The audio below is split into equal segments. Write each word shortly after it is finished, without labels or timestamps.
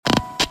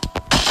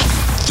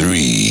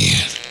Three,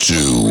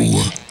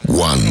 two,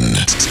 one.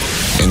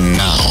 And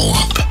now,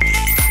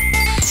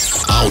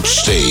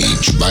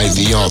 outstage by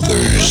the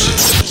Otherz.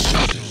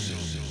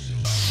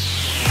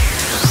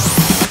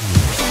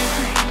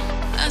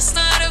 Let's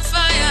light a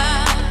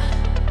fire,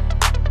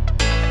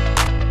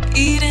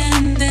 eat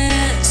and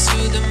dance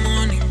till the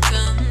morning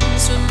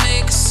comes. We'll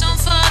make a song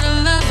for the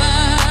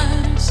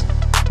lovers.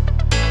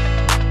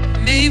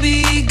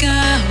 Maybe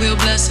God will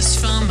bless us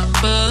from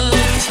above.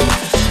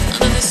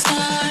 Under the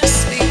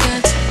stars, we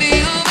got to be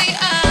who we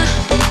are.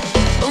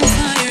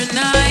 Bonfire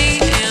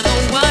night and a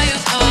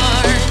wild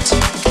heart.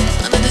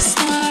 Under the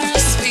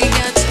stars, we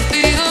got to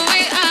be who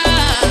we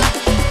are.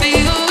 Be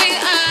who we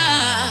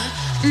are.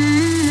 Boom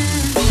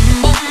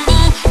boom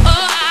boom, oh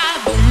ah.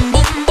 Boom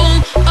boom boom,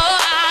 oh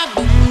ah.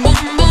 Boom boom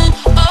boom,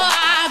 oh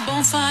ah.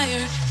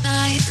 Bonfire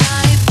night,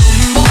 night.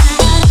 Boom boom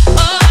boom,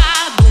 oh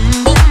ah. Boom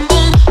boom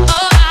boom,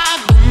 oh ah.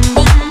 Boom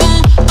boom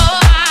boom, oh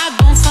ah.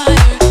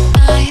 Bonfire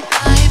night,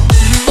 night.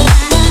 Boom boom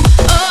boom,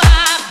 oh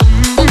ah. Boom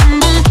boom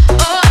boom,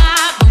 oh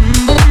ah. Boom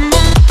boom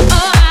boom,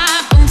 oh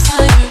ah.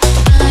 Bonfire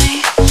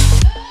night.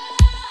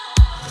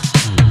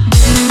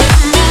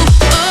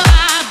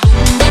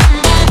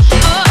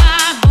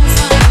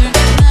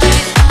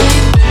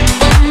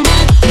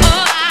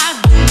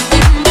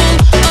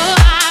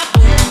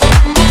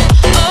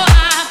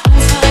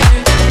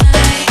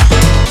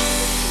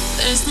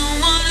 There's no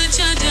one to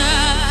judge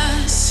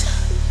us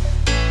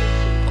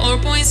or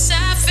point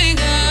sad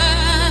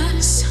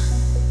fingers.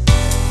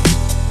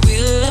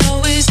 We'll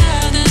always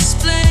have this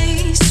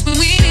place when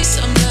we need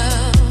some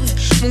love.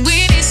 When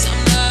we need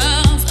some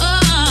love.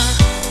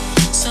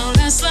 So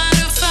let's light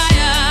a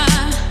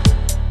fire,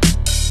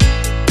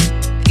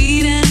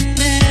 eat and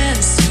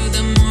dance till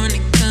the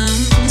morning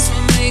comes.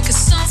 We'll make a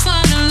song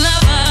for the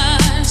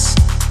lovers.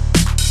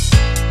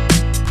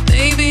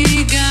 Maybe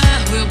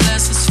God will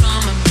bless us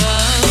from above.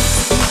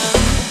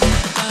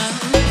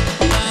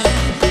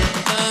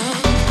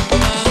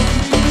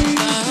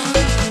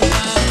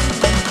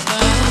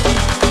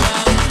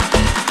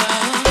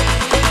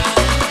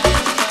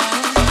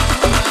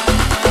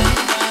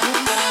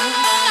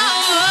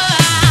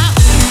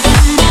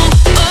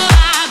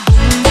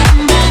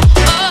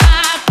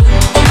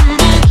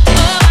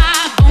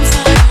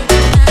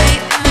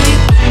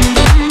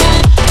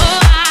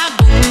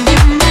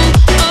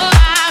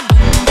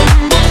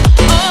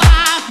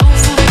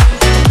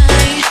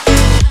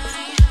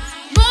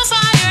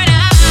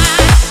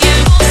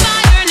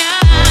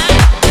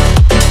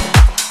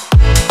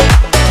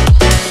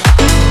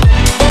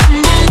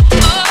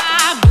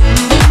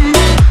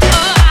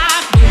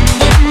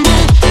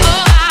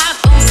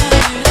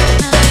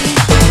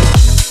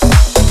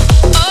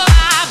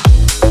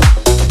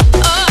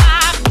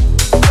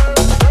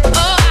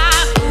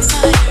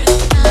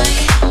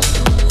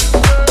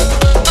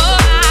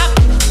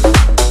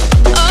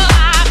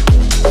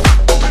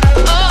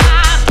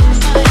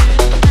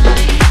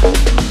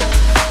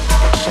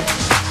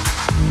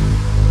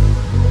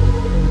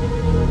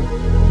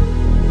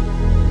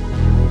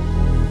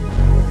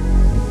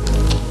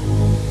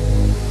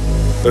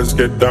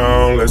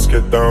 Let's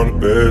get down to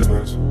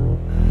business.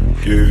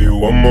 Give you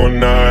one more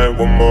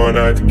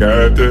night to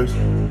get this.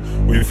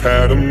 We've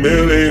had a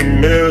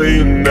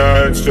million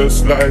nights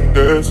just like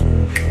this.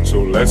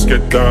 So let's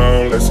get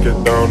down to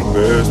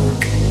business.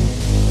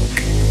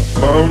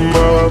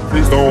 Mama,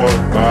 please don't worry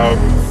about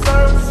me.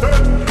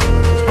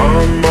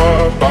 I'm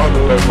about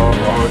to let my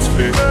heart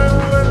speak.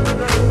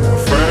 My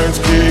friends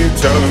keep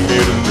telling me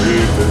to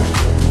leave this.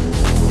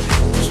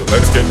 So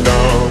let's get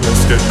down to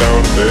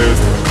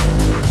business.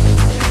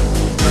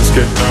 Let's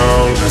get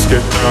down, let's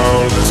get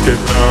down, let's get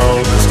down,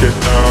 let's get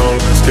down,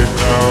 let's get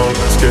down,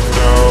 let's get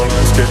down,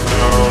 let's get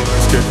down,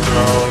 let's get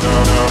down.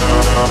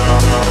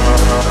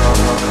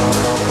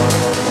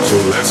 So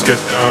let's get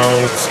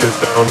down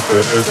to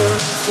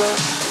business.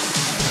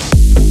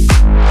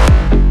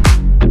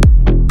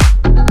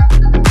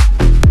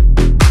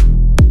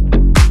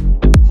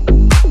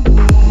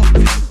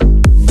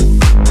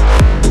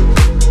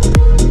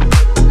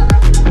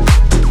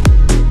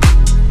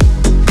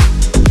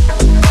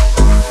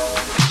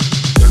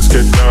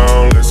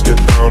 Let's get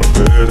down to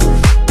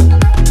business.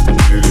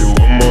 Give you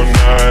one more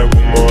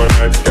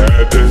night to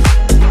get this.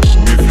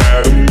 We've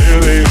had a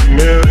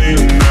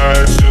million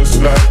nights just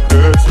like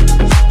this.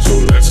 So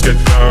let's get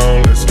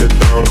down to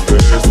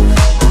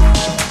business.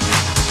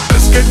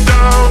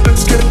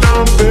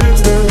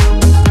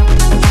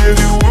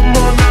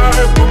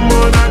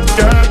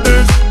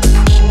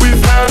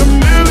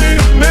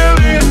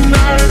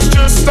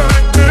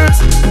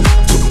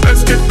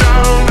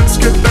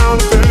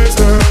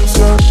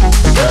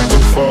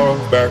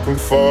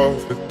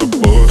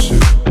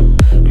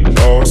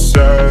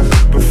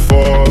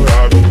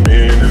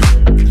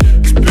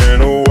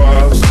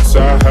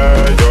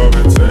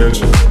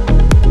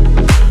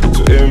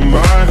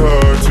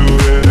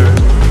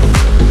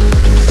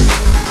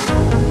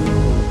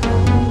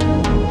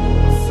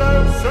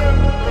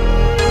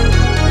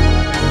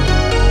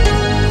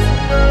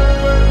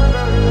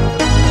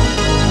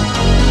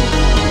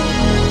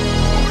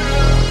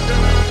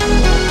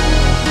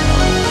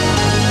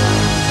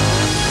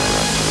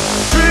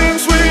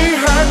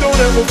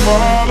 so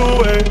far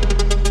away.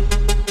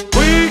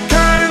 We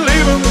can't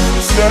leave them if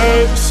we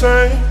stay the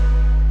same.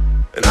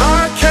 And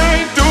I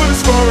can't do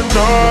this for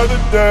another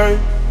day.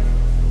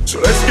 So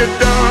let's get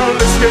down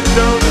to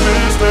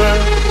business.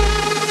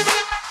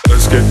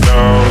 Let's get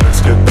down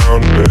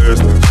to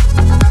business.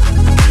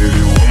 Give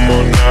you one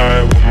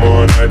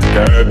more night to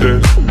get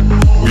this.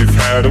 We've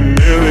had a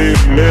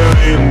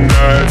million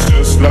nights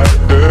just like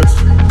this.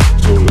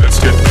 So let's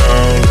get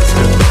down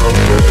to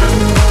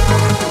business.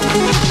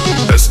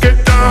 Let's get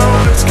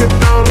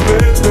down to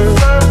business.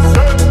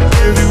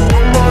 Give you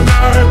one more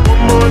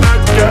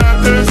night to get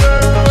this.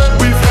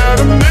 We've had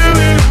a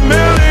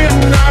million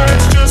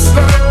nights just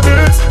like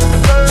this.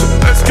 So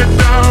let's get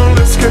down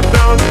to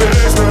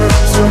business.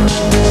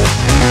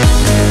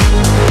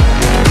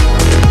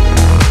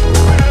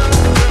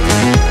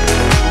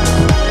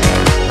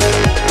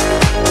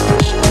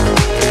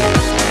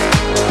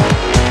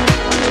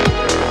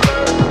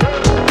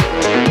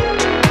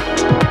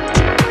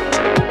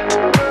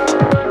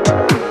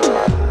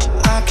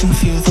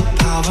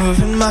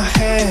 In my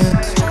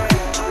hands,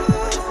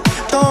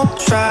 don't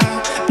try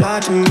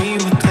blinding me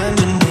with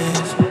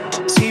tenderness.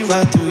 See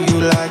right through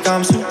you like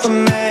I'm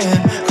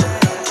Superman.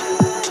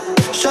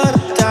 Shut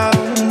it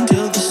down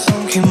till the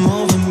sun came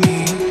over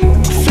me.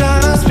 Fly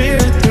my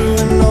spirit through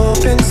an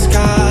open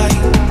sky.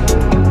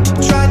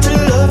 Tried to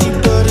love you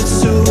but it's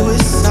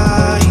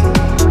suicide.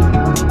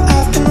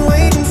 I've been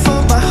waiting for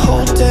my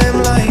whole damn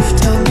life.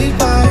 Tell me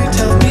why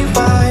you're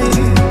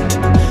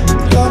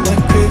my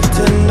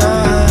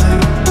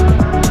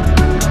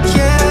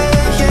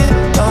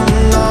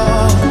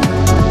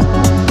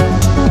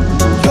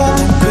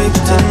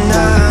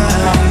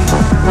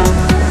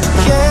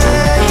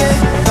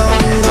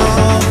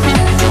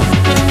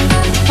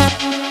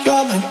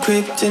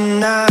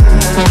kryptonite.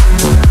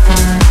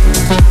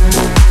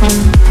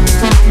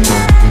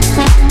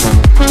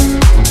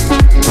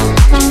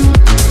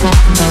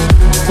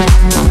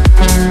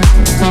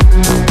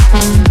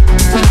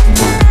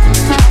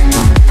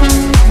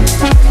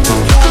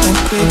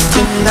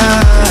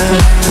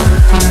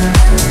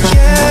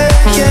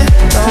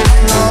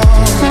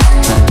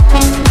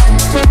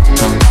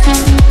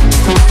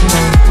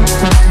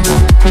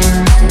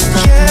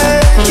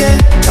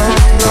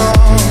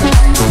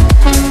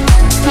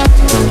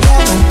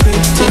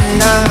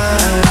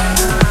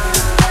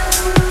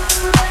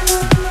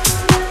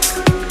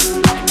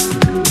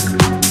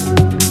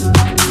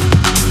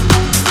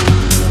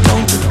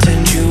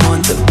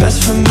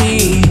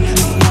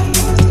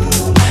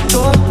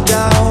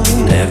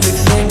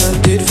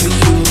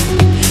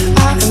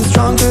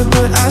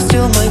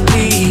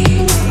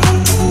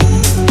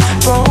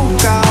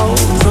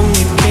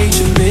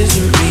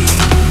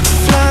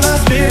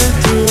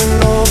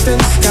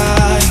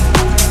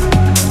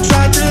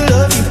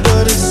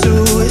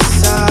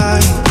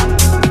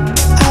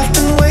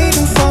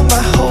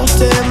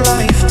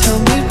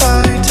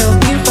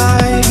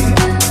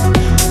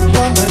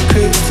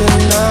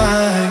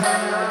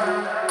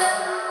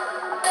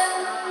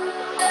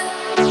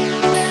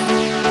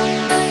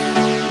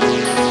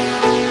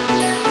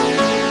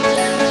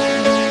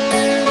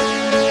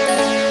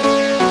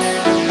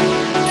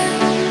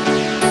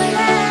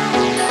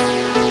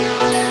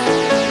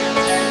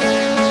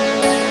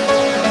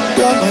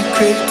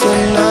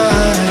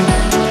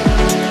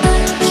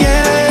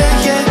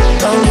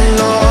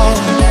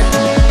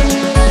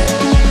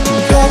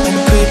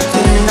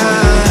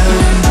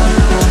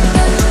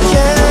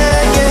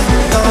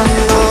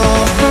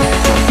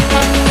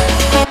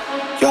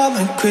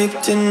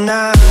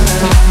 Kryptonite.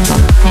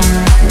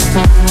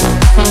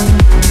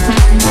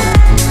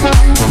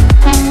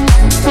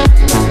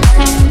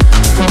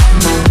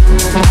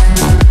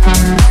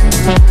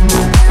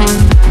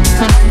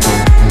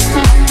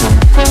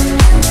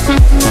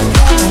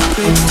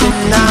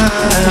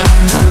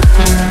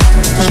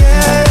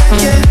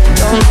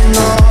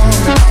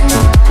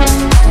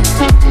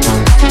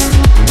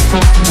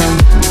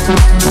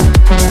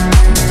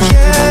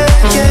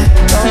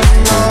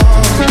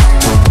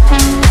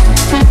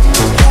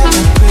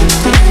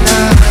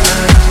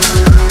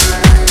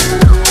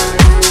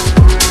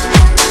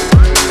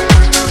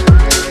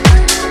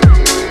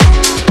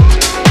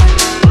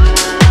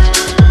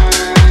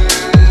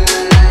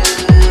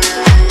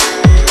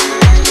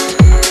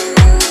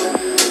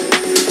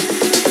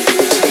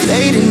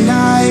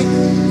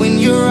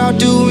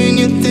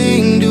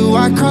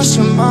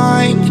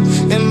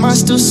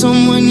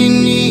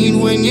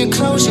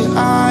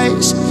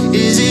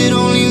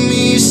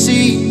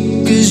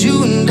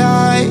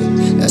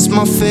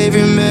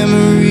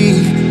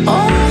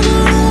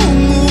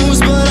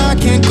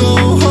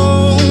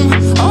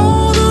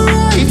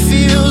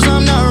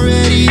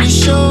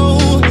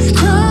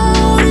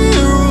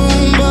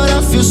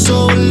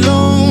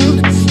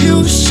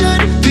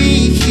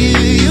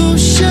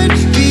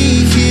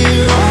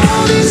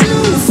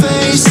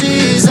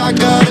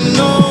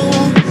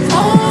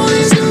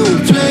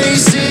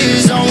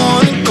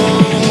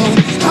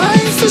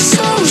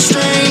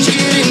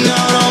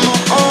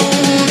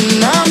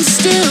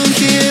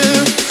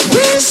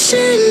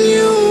 Wishing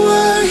you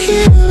were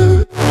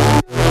here.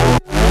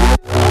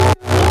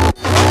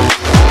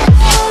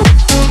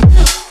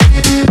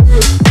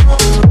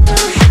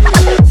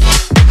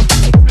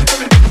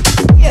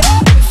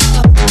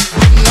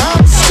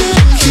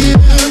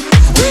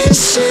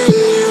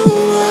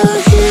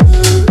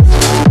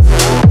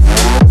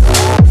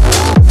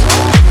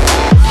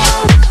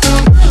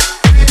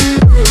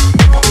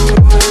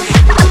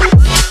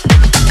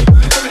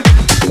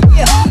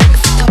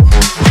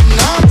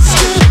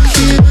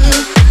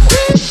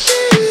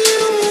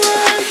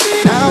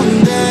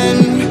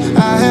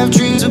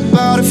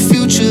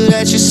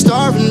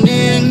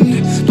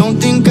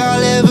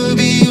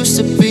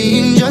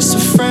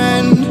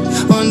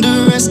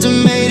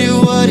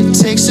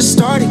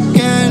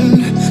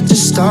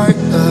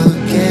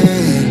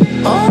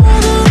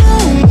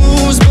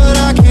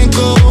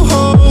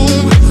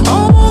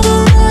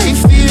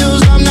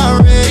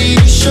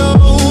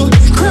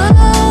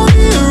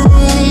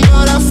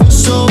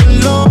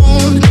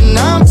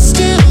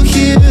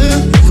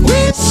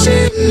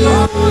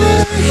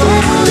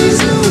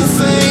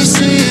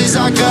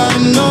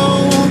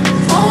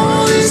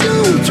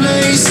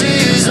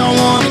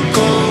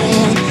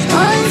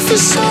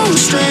 feels so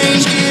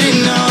strange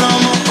getting out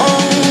on my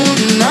own,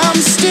 and I'm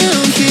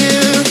still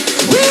here,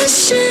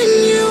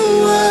 wishing you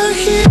were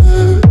here.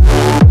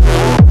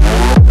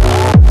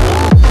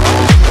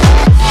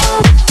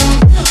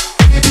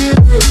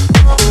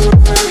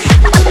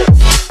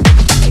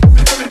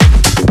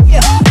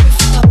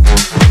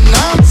 And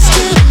I'm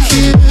still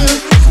here,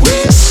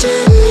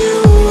 wishing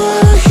you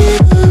were here.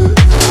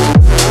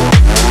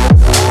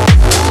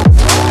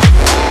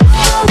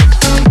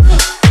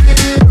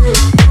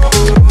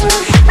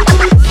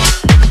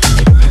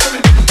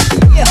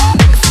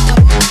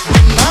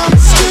 I'm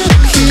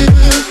still here,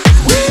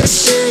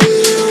 wishing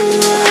you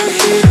were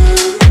here.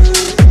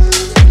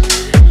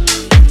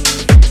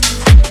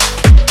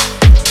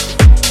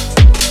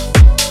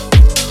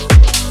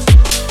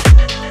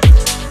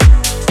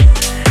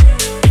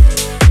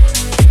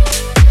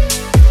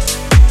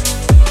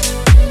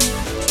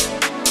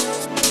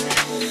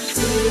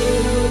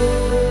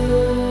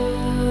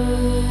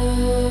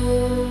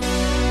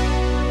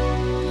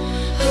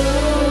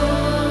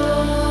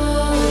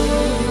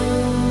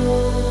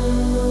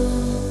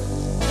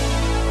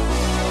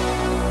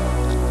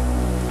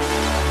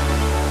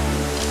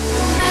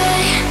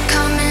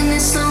 Come in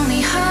this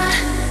lonely heart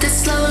that's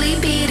slowly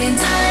beating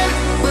time.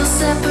 Will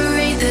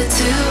separate the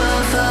two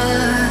of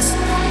us.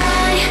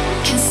 I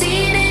can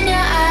see it in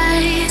your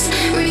eyes.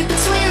 Read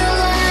between the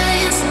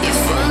lines.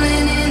 You're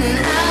falling in and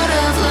out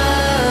of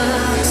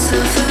love.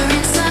 Suffer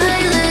in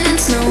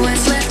silence. No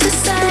words left to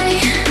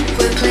say.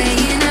 We're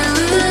playing a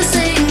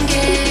losing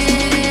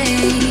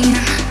game.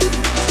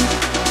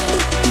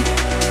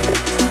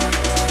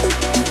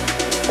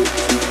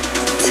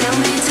 Tell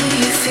me, do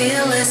you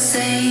feel the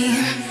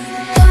same?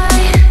 Why?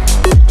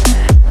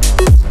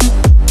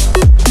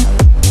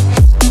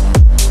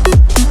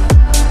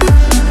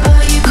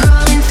 Are you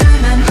crawling through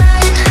my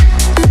mind?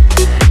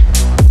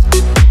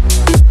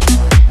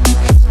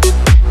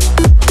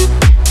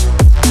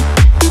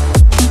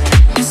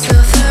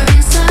 Suffer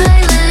in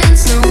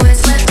silence, no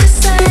words left to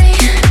say.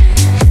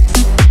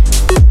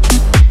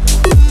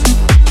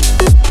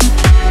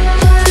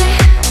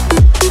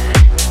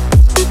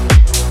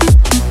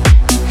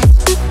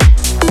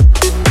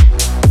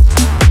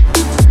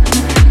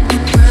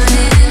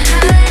 Running and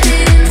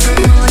hiding from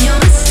all your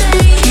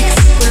mistakes.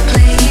 We're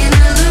playing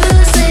a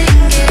losing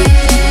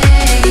game.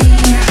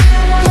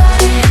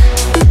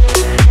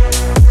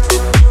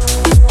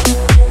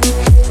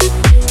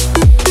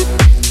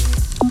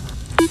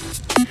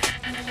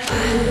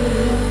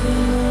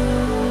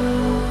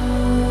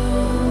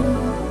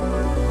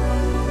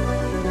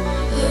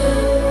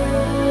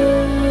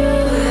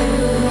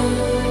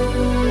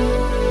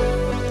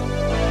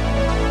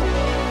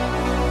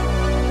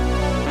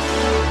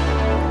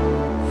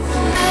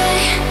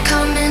 I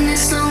come in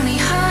this lonely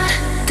heart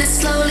that's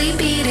slowly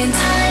beating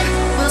time.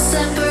 Will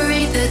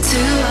separate the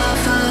two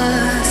of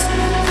us.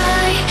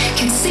 I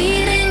can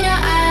see it in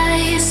your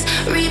eyes.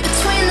 Read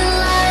between the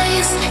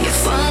lines. You're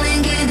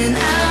falling in and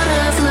out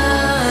of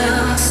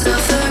love.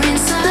 Suffer in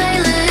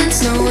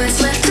silence. No words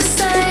left to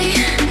say.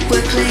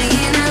 We're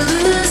playing a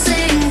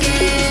losing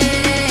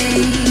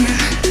game.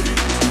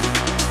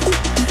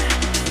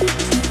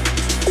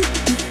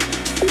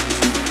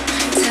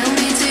 Tell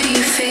me, do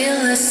you feel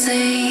the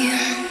same?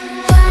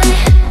 Why?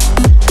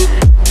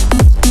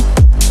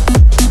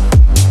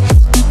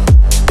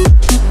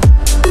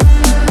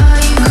 Are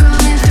you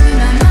crawling through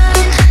my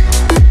mind?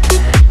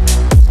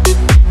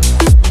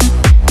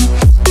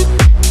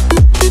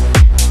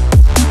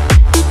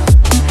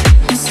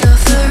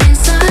 Suffer in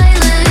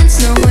silence,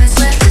 no words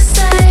left to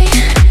say.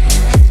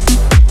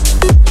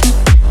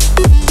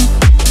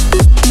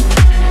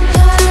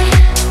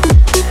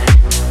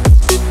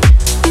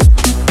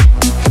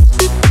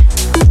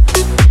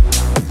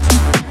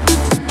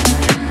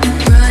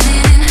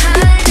 Running and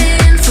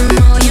hiding from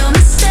all your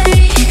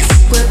mistakes.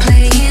 We're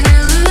playing a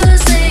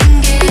losing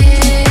game.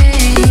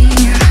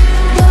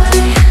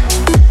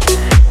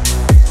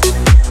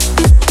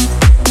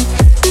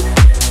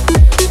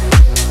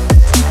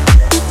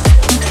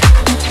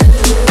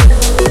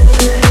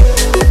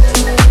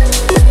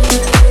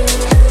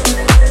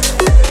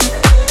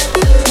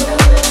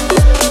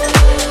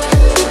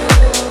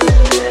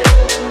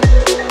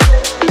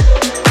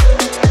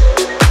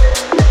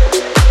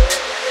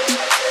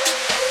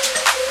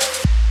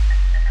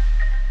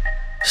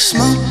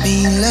 Smoke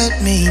me,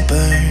 let me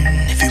burn.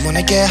 If you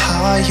wanna get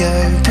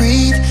higher,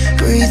 breathe,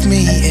 breathe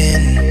me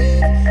in.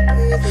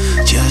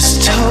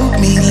 Just hold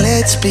me,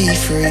 let's be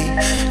free.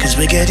 Cause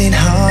we're getting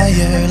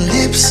higher.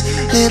 Lips,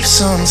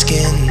 lips on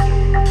skin.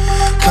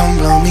 Come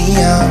blow me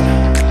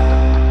out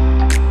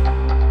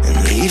and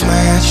leave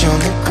my ash on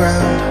the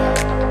ground.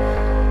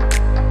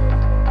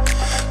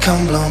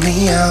 Come blow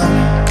me out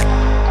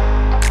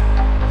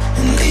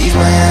and leave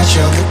my ash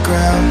on the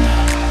ground.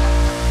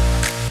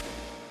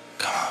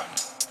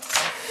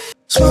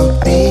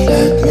 Smoke me,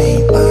 let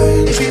me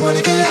burn. If you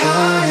wanna get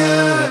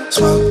higher,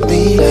 smoke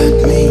me,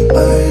 let me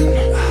burn.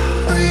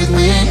 Breathe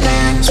me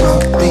in.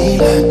 Smoke me,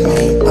 let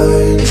me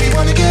burn. If you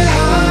wanna get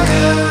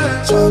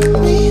higher, smoke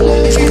me,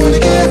 let me. If you wanna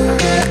get,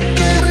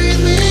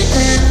 breathe me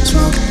in.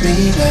 Smoke me,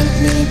 me, let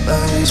me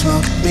burn.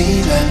 Smoke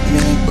me, let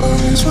me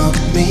burn. Smoke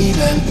me,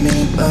 let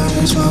me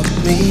burn. Smoke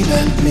me,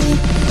 let me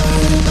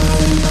burn.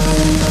 Burn,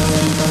 burn,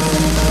 burn,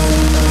 burn,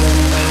 burn, burn,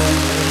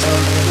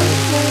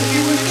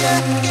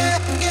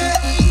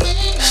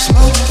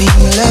 Smoke me,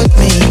 let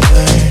me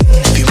burn.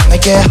 If you wanna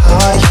get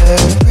higher,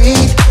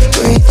 breathe,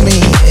 breathe me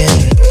in.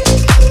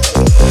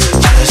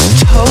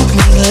 Just hold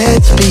me,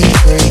 let's be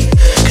free.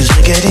 Cause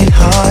we're getting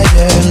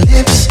higher.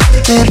 Lips,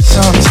 lips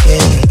on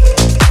skin.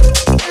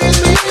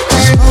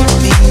 Smoke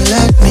me,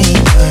 let me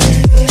burn.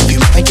 If you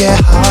wanna get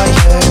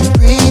higher,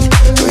 breathe,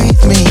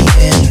 breathe me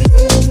in.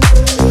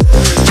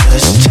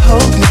 Just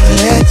hold me,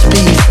 let's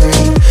be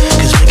free.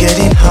 Cause we're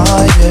getting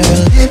higher.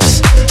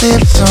 Lips,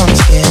 lips on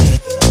skin.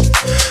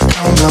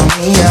 Come blow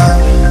me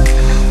out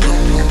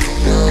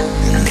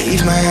and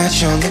leave my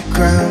ash on the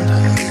ground.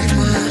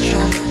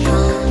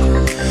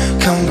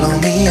 Come blow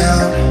me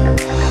out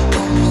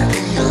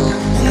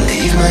and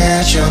leave my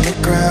ash on the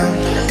ground.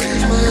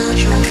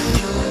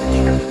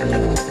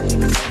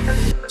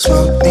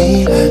 Smoke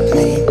me, let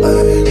me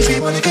burn. If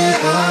you wanna get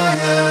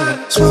higher.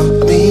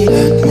 Smoke me,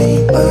 let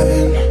me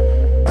burn.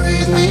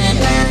 Breathe me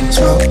in.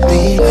 Smoke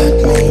me, let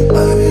me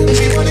burn. If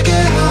you wanna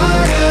get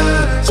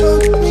higher.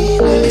 Smoke me,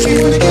 if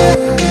you wanna get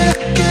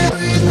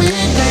breathe me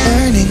in.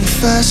 Burning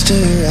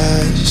faster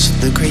as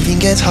the craving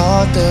gets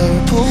harder.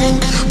 Pull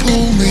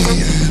me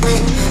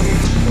in.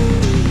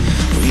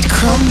 We'd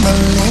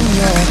crumble in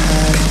your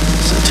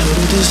hands. A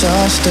total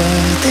disaster.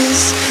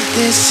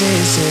 This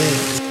is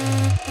it.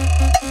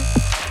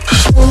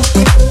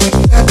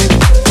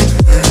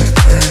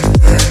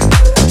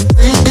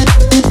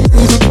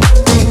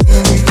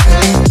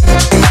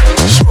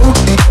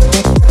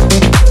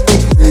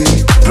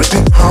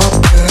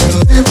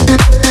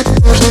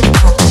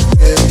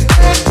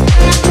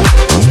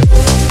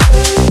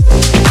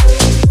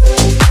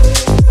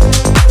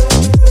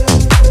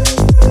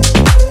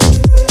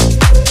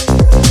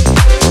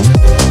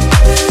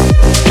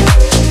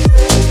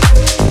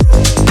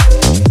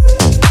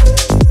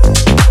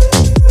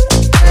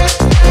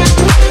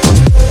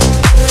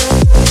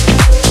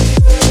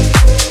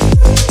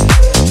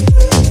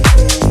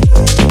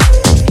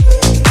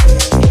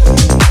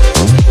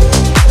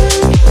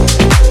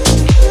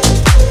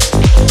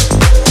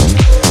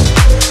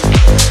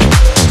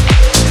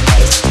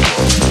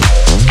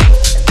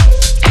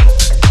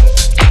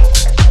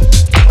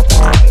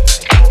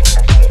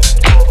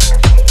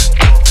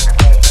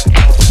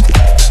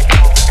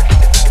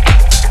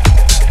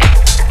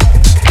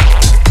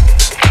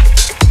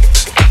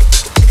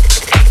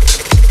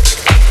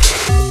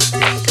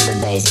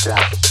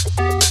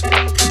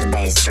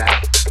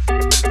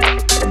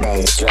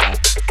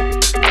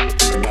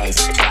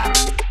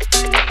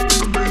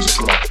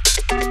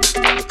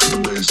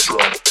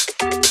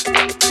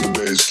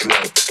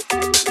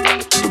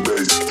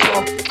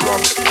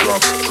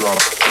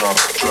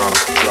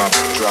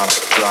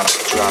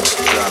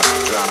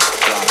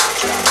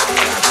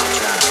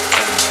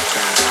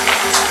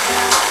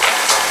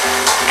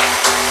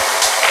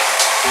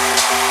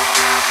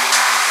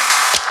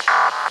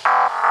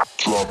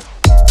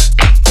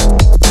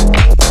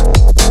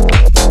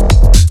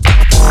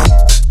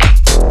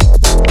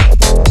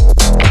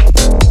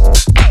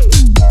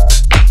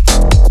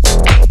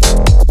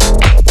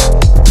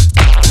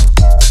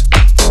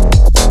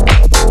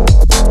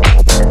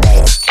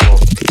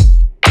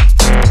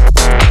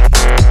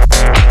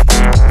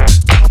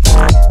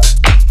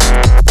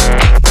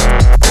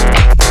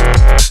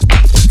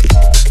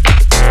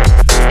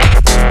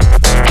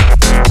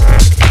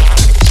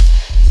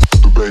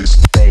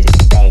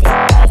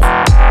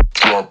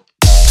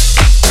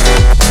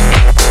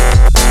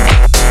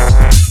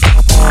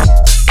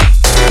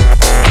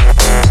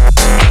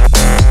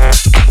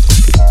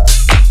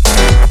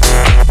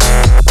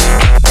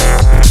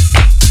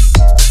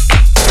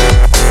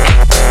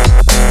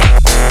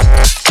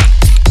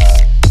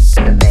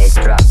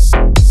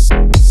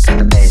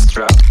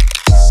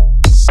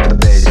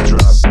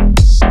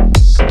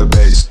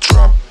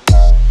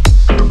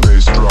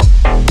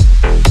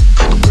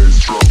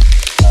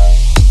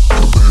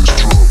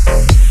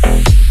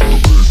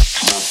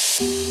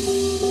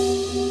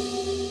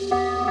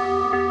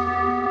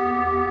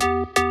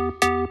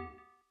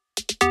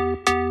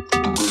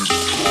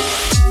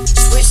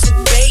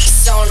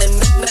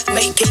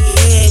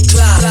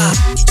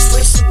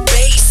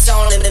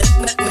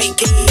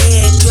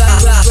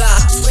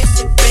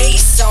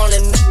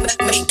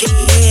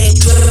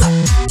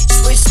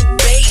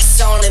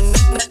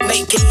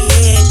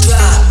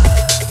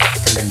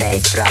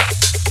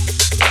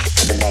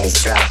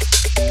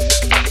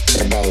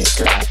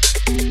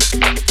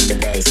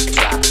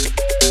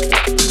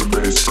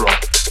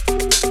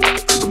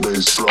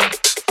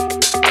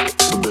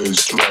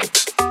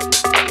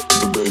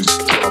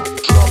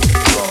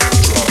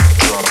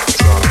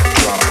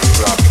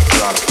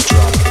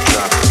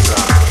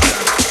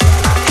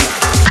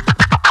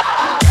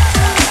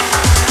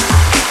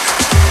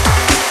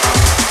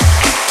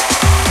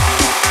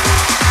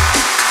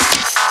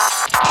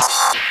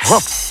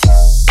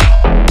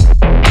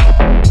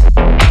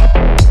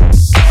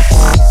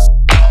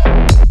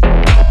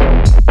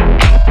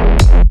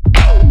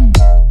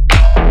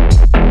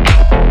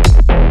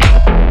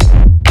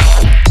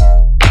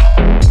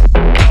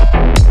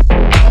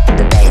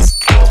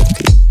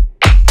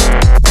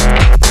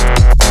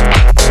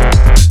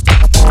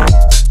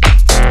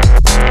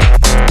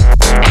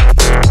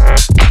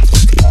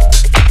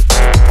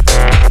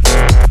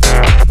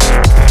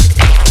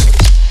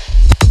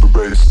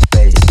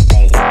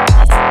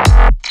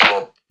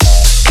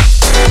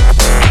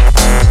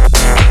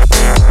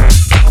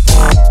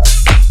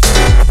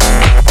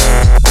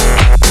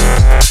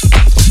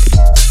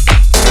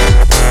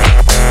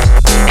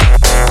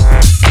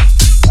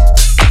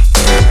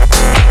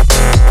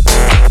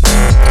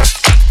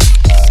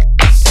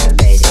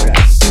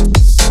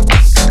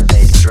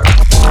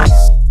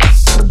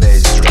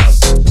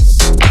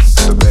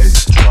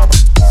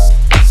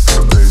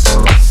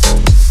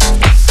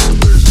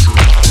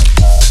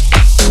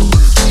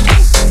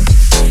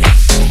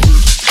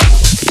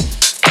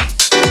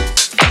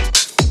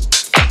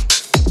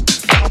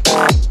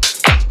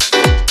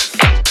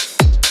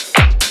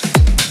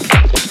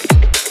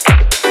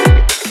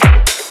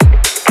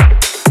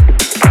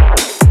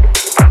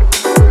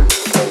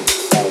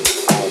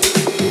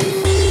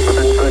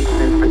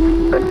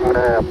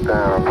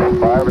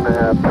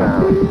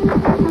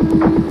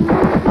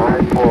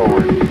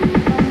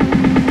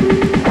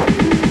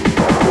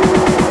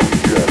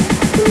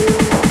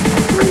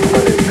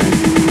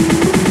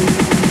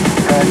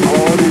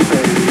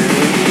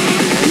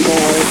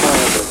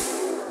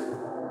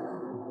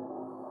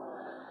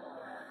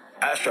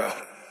 Astro.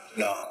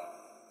 No.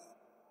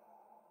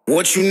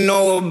 What you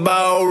know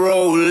about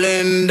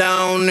rolling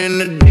down in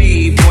the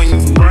deep? When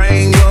your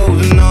brain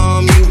goes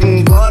numb, you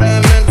can call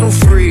that mental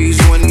freeze.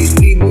 When these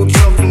people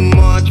talk too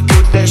much,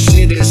 put that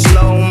shit in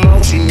slow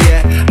motion.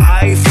 Yeah,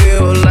 I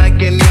feel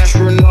like an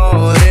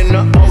astronaut in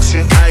the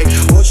ocean. Ay,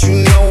 what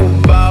you know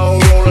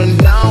about rolling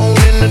down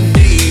in the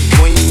deep?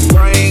 When your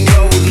brain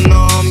goes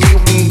numb, you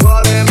can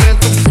call that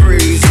mental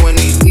freeze. When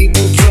these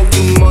people talk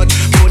too much,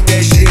 put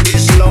that shit in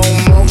slow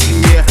motion.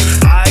 Yeah,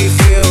 I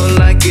feel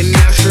like an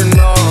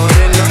astronaut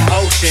in the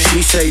ocean.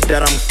 She say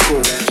that I'm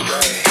cool.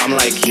 I'm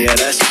like, yeah,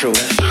 that's true.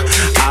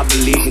 I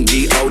believe in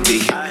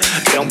G-O-D,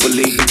 don't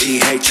believe in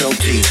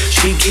G-H-O-T.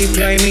 She keep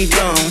playing me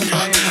dumb,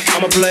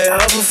 I'm a player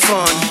for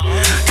fun.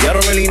 Y'all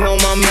don't really know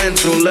my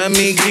mental, let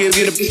me give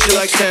you the picture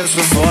like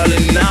stencil.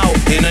 Falling out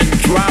in a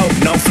drought,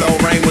 no flow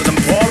rain was I'm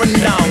pouring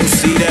down.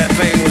 See that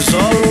pain was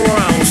all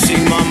around, see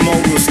my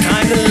mode was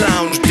kinda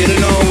lounge.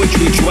 Didn't know which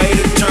way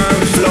to turn,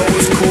 flow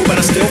was cool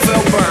but I still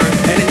felt burned.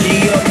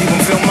 Energy up, you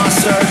can feel my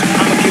surge,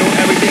 I'ma kill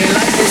everything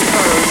like this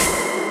purge.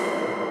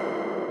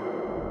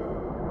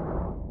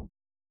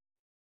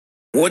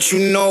 What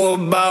you know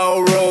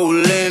about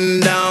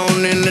rolling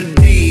down in the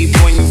deep?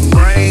 When your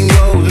brain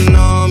goes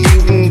numb,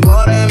 you can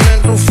call that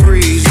mental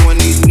freeze. When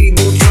these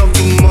people talk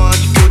too much,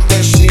 put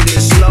that shit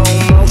in slow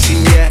motion.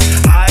 Yeah,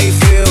 I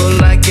feel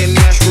like an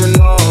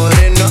astronaut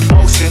in the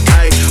ocean.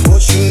 Ay,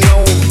 what you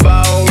know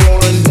about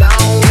rolling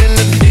down in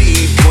the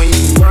deep? When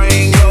your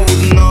brain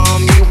goes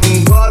numb, you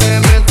can call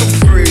that mental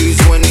freeze.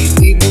 When these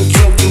people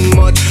talk too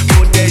much,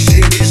 put that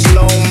shit in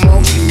slow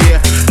motion.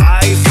 Yeah,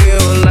 I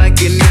feel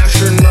like an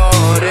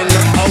astronaut in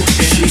the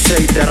ocean. She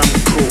say that I'm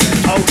cool.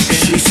 Ocean.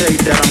 She say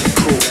that I'm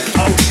cool.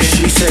 Ocean.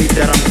 She say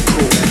that I'm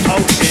cool.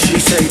 Ocean. She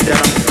say that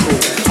I'm cool.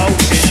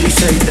 Ocean. She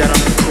say that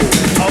I'm cool.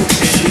 Ocean.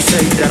 She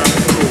say that I'm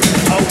cool.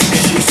 Ocean.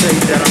 She say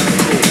that I'm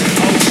cool.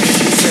 Ocean.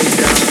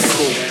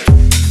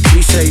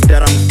 She say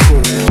that I'm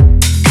cool.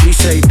 She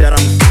say that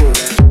I'm cool.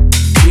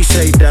 She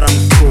say that I'm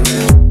cool.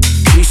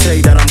 She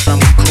say that I'm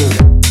cool.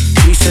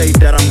 She say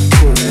that I'm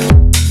cool.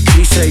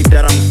 She say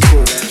that I'm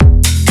cool.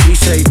 She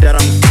say that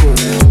I'm cool.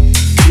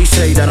 She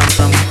say that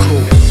I'm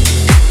cool.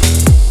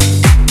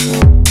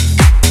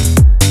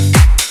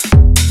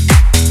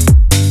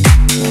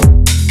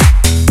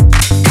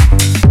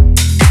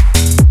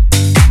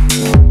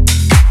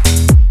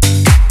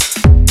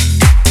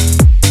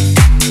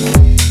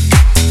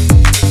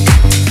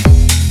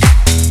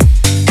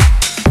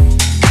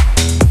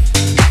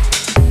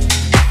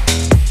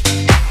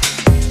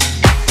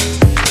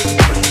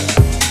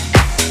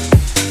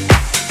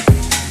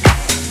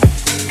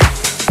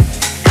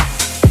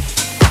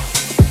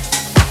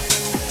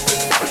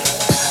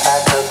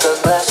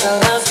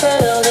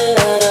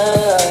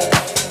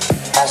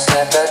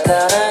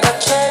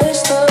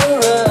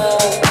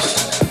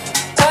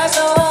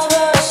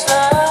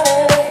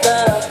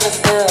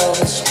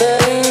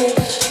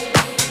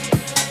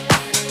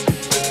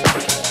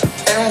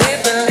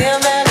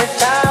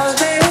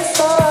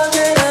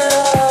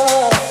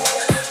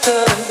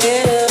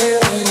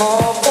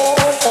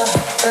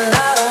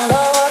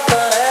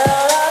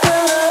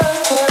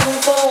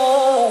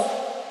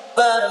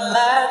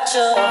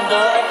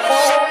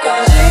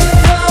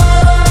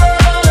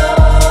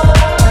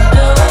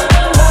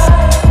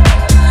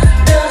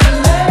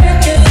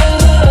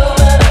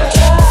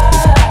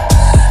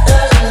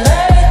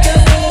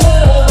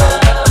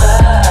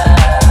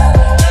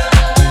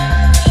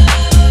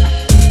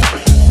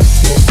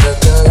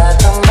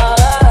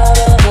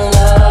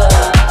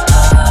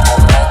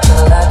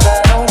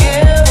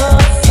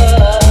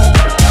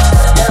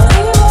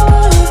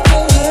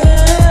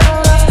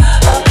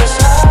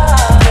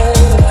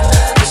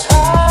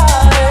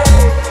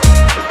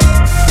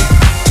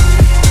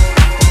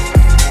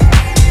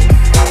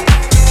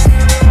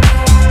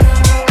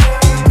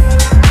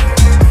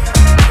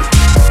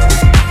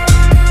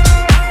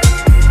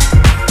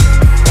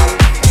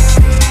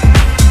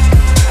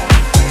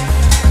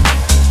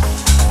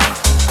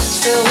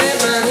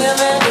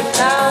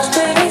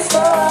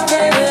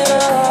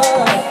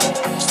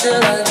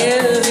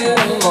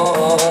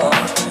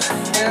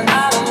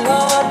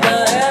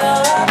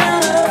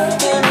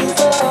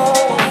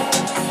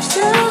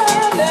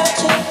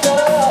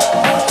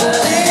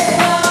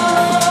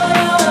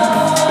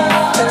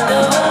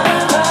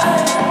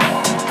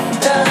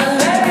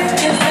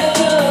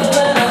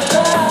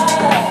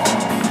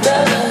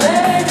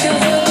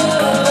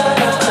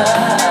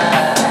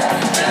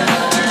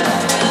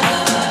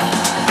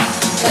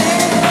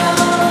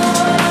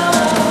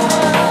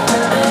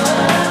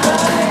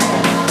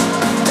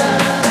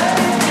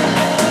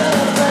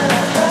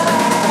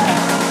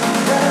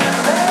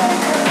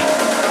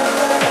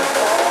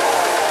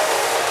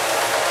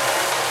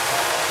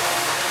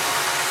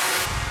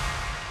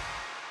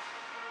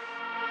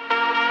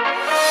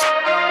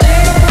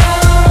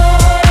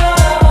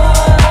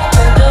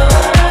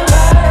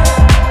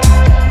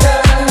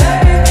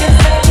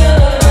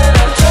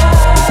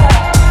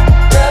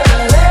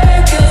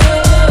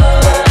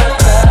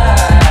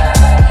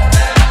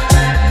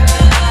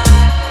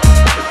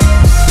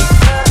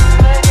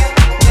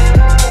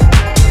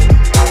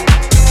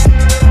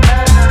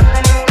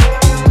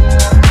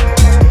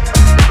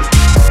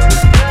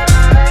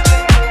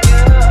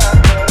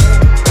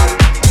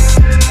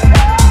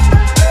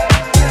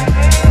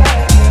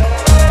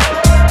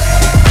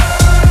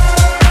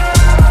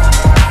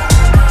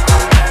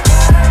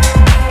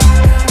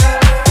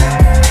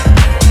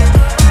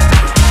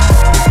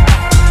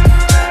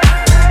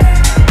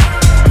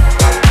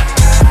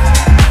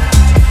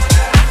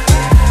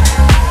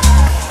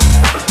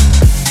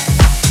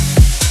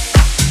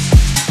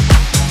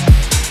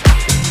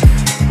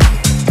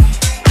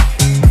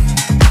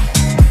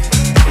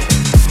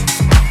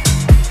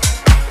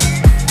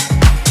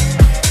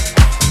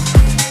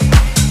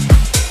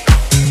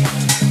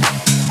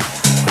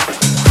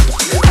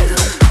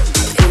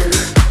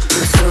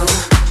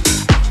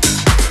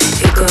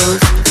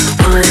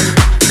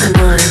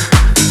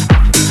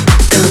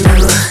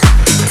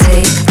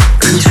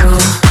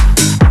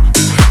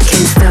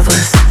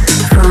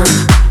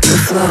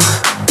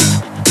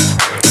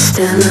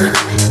 stand the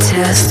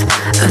test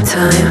of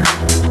time.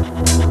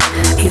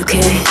 You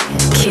can't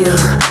kill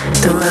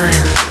the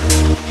rhyme.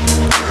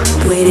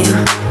 Waiting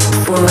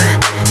for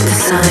the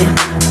sign.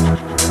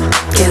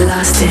 Get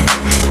lost in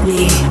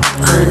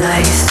neon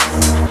lights.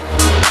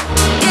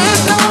 It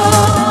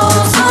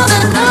goes on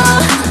and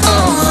on.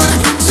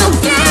 So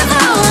give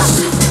us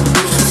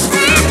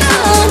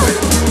freedom,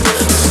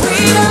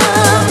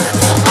 freedom,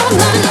 all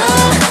night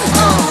long.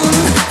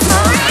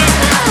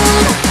 Freedom,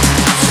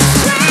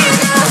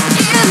 freedom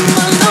in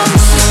my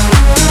lungs.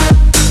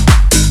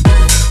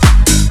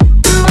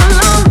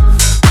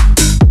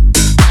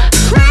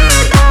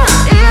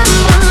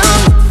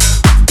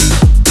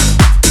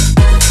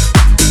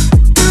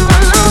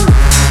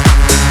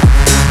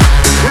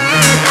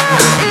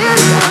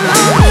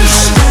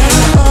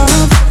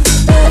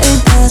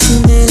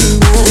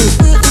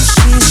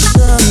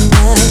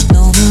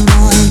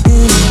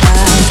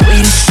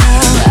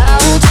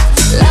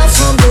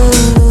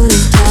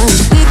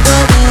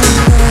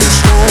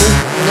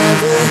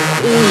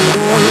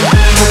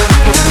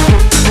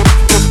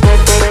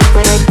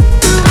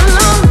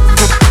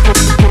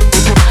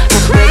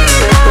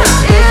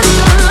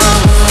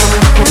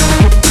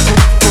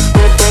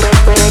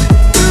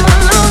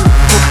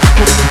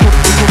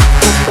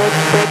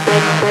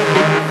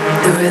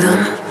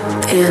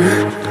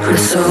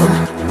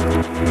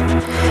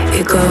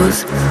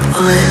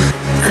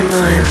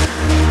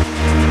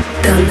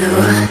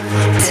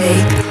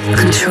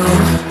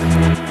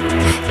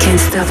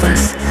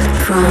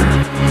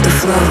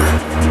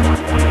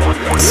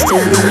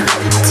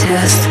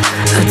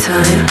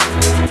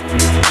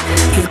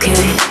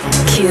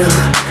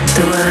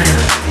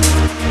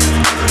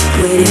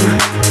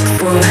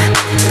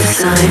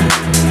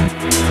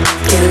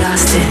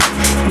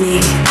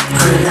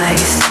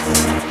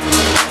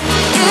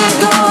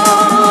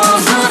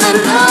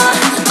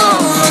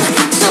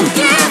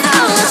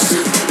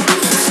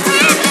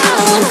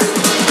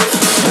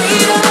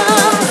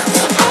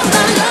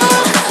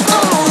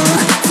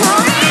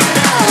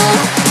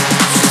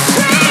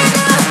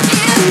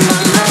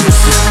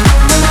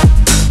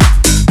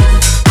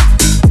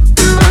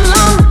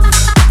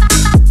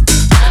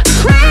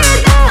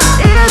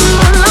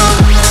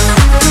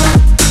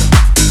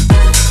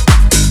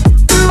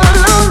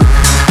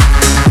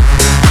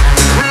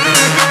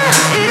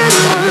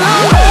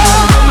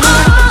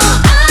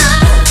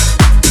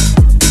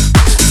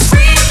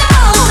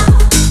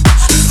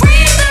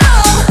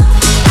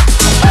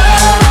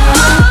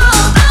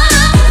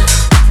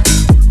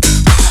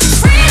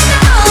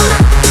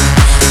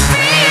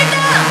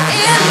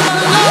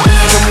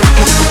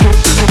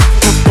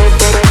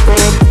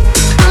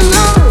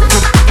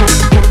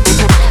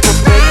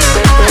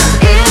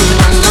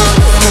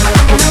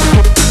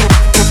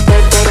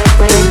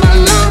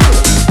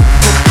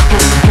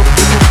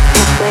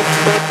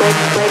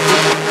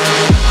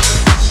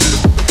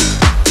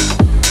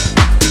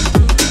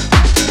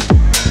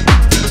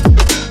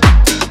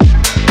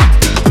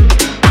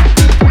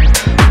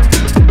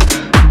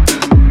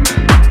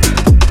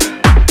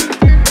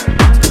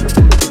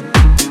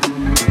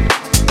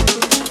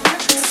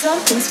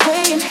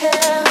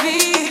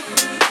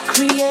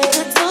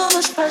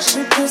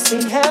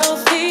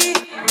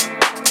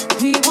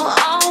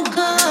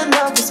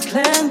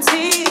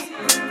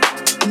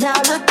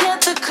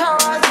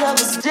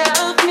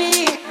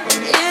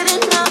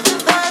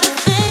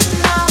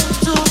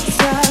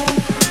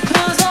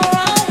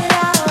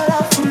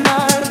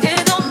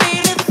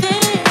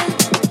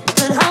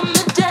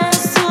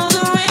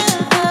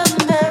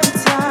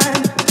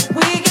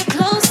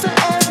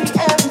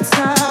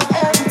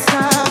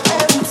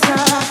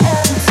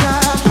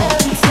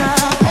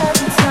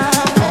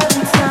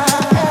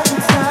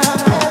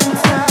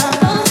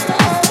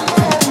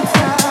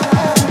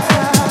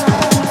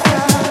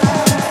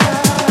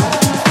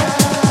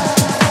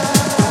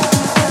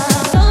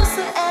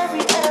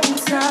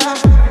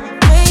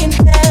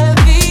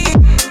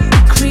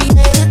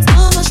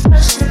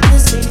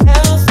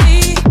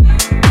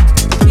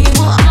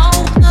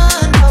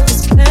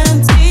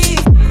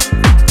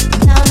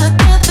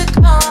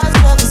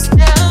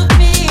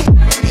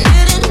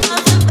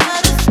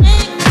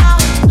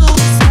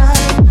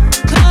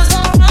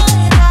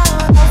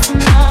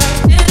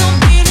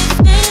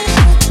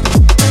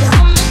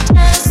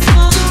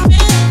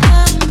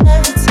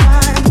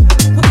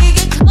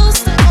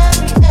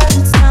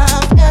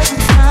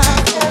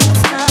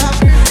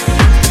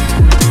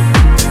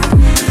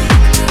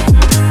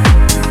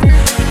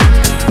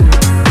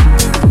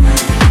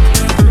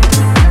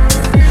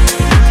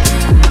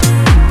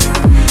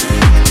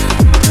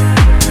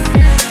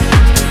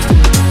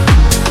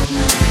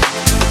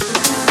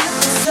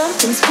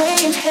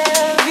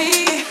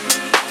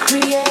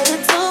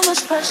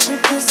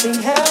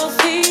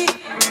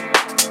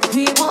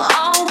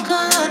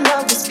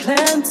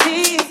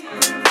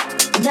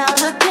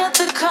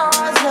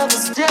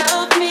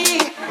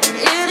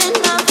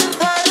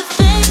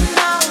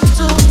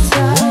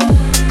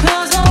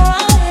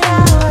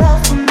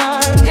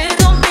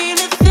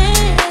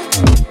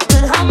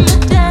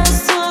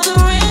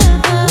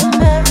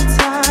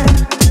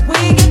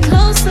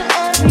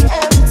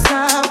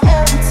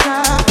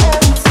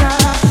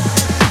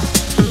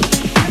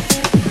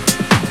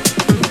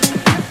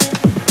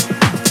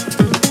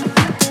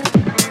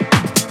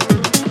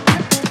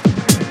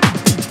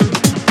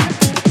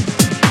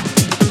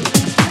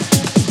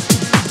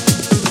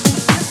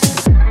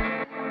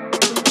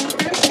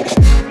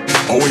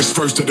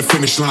 first to the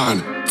finish line.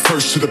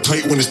 First to the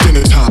plate when it's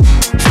dinner time.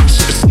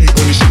 First to the skate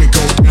when this shit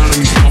goes down and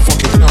these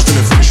motherfucking clowns in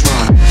the finish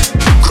line.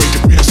 Create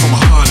the bands from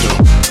a Honda.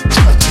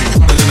 Trap team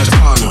hotter than a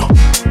sauna.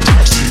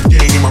 Backstreet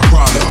gang in my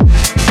Prada.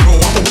 Bro,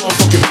 I'm a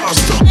motherfucking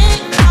monster.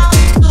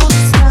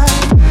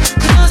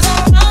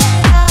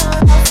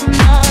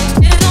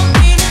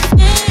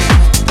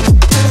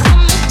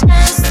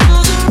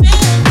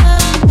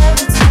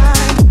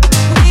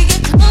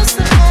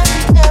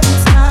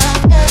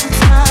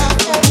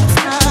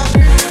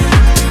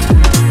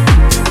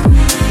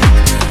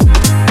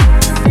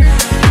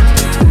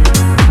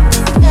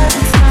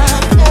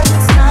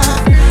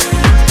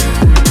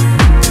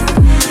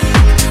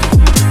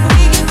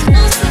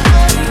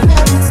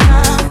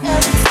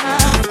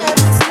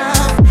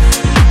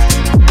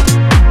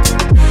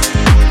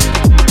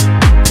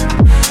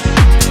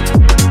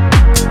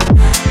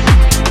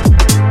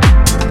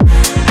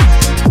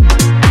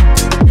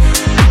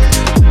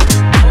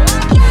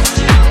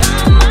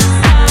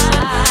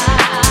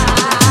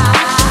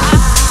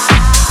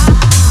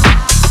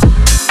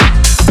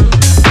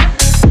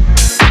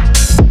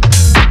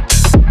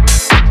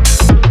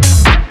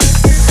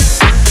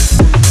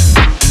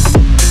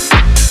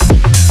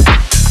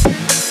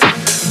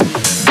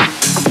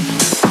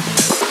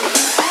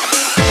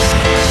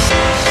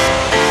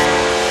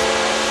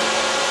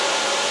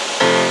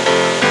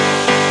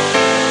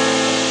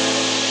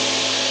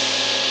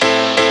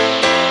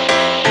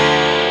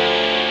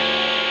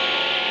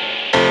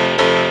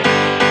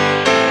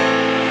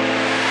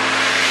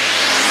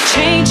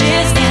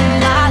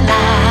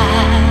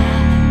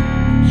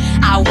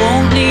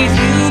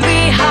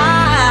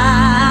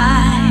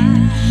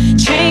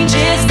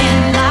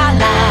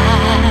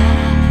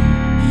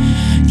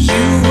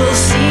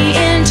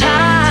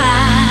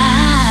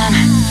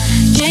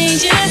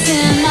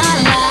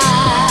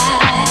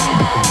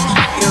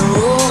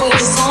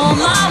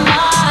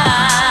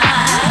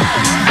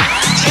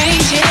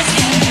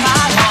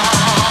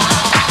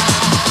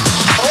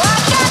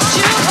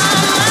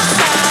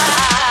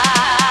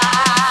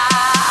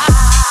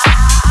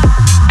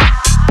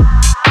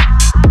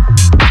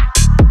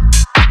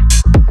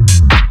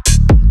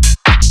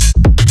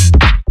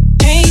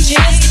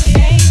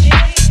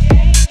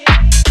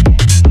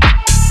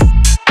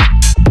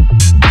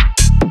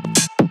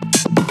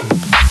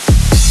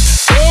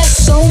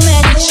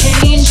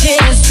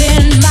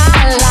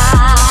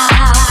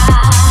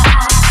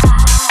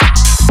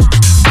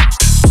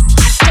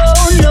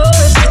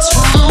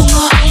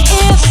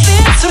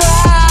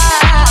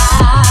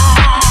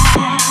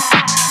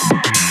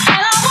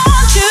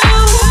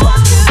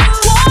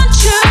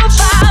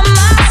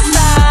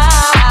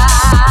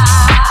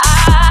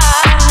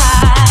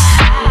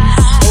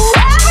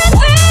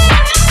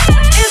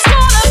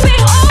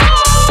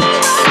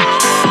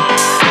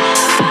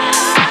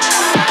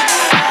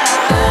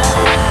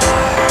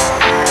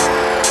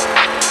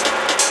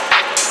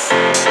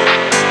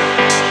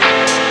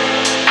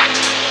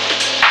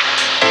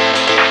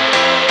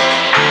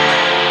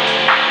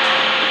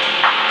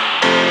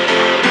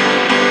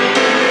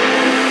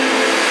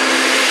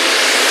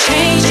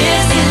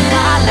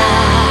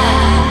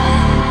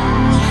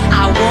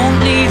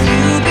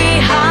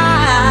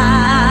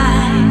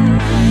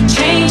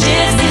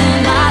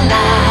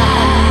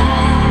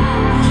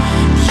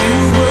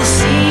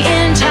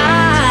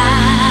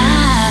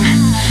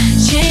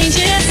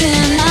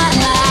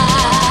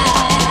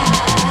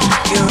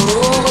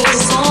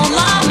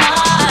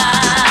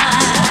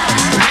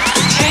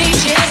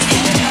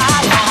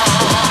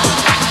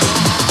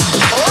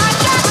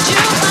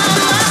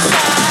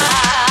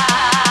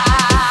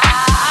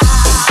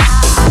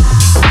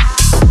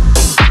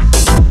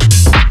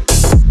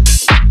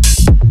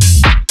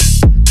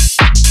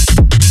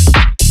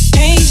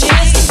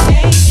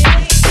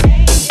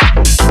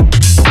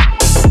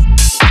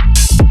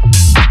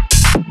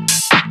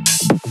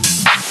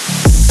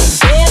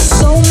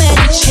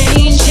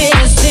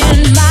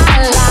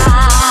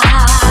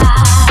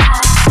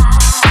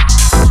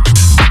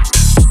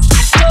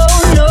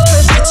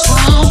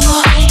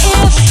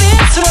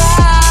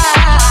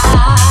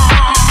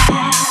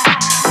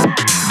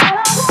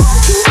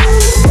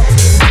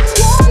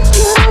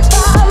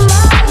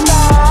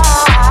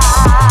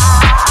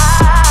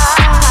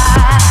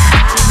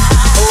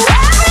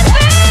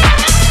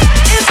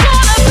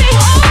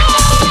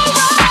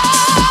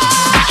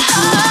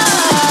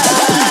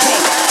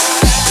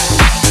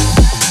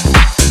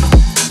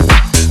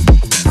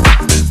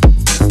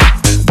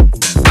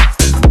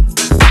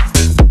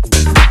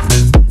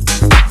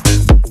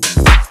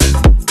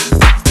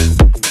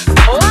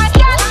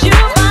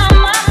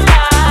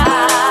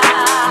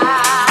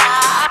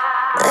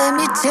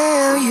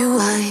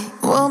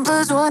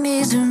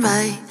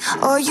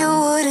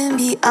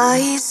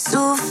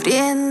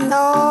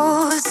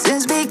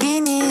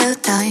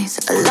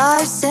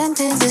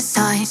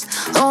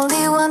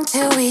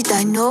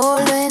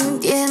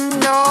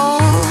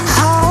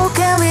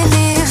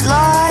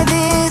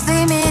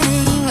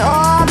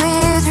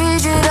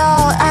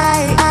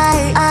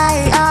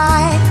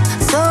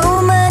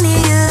 So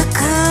many good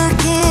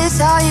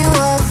cookies, all you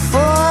up for?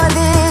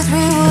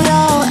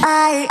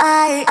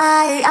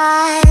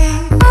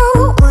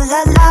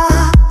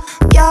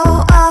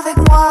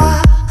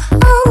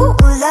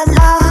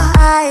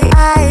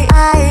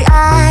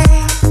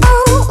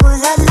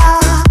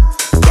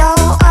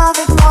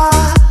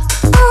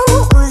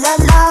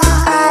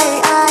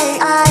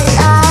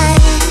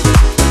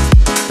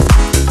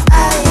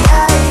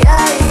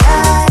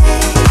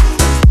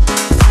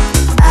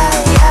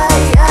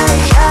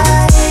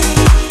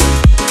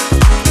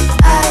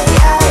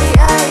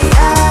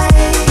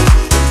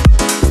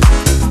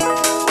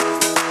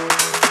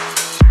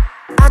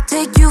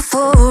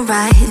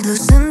 right.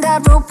 Loosen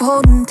that rope,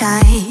 holding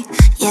tight.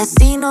 Y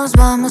así nos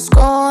vamos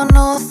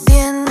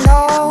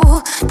conociendo.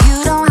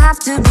 You don't have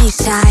to be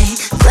shy.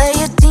 Play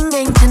your team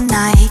game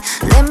tonight.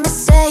 Let me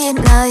say it,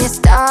 nadie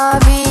está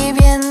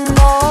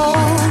viviendo.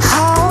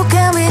 How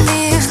can we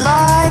live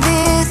like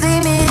this?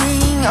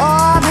 Limiting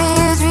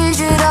orbits, reach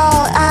it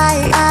all.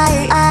 I.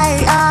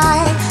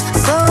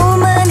 So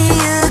many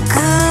you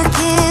could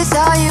kiss.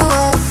 Are you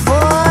up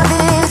for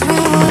this? We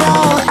would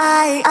all.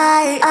 I.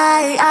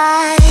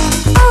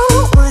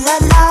 Ooh la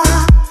la,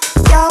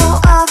 yo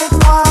avec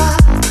moi.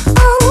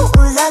 Ooh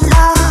la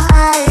la,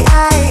 I.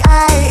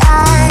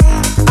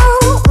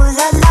 Ooh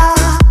la la,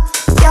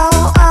 yo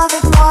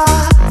avec moi.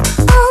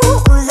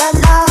 Ooh la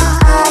la,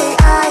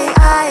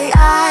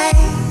 I.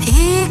 ¿Y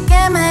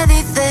qué me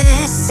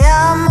dices?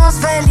 Seamos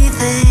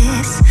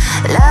felices.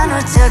 La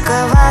noche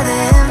acaba de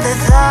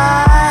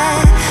empezar.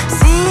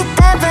 Si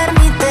te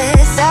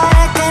permites,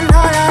 ahora que no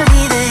lo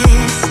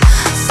olvides,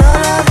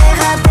 solo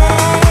déjate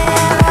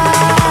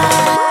llevar.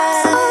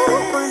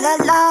 Ooh la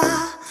la,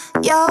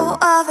 yo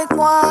avec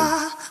moi.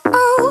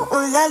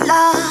 Ooh la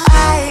la,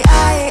 I.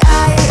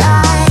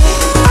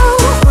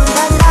 Ooh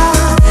la la,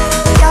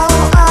 yo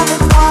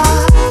avec moi.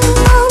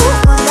 Ooh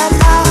la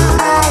la,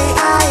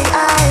 I.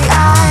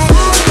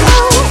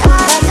 Ooh la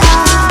la,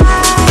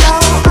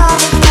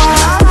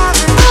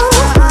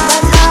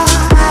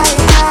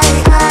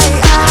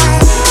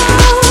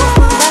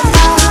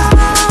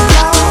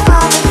 yo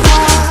avec moi.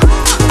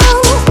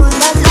 Ooh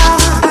la la,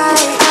 I.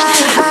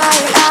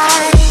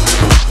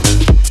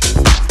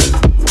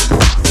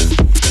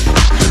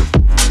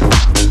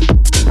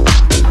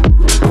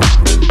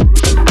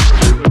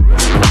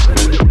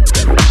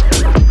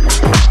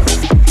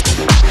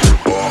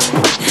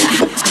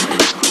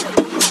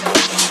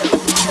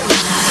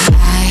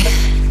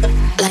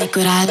 Like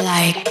what I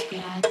like,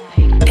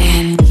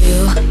 and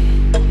you,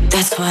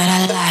 that's what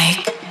I like.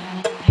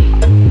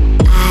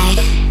 I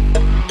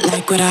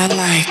like what I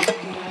like,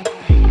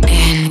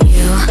 and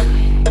you,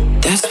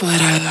 that's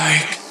what I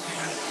like.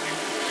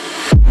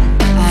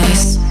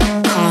 Ice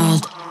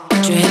cold,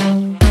 drip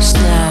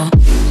slow.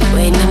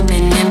 Wait a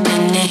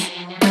minute,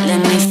 let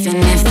me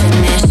finish.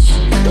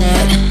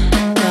 Let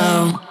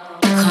go,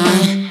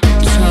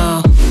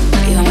 control.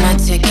 You're my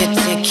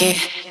ticket.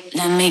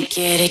 Let me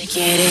get it.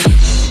 Get it.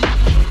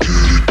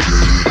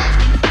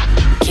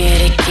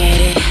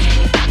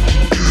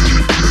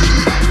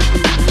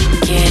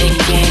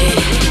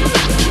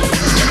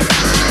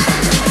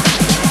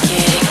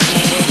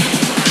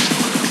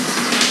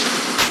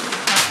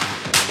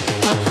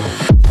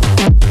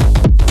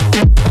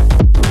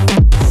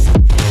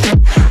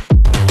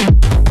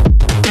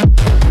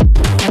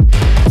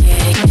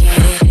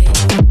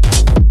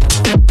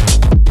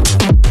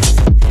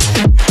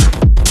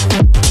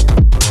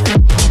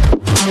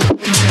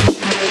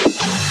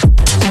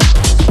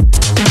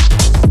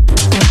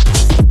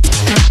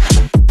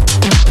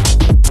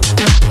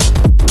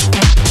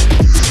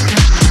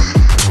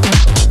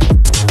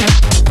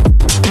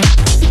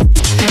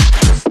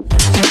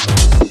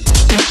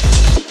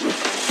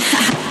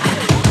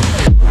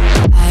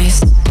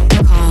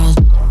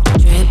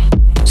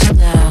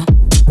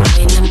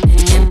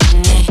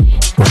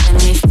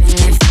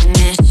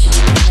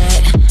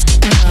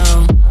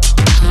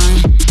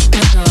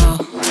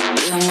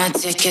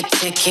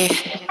 Ticket,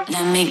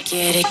 let me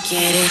get it.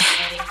 Get it.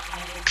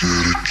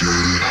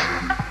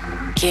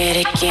 Get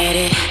it. Get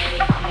it.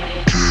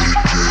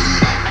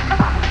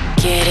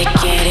 Get it.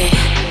 Get it.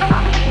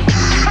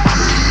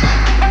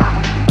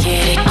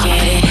 Get it.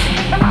 Get it. Get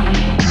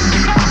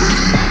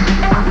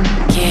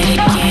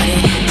it. Get it. Get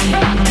it.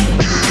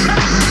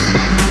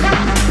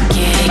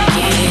 Get it.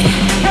 Get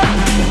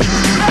it.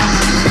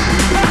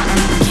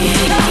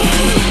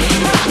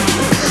 Get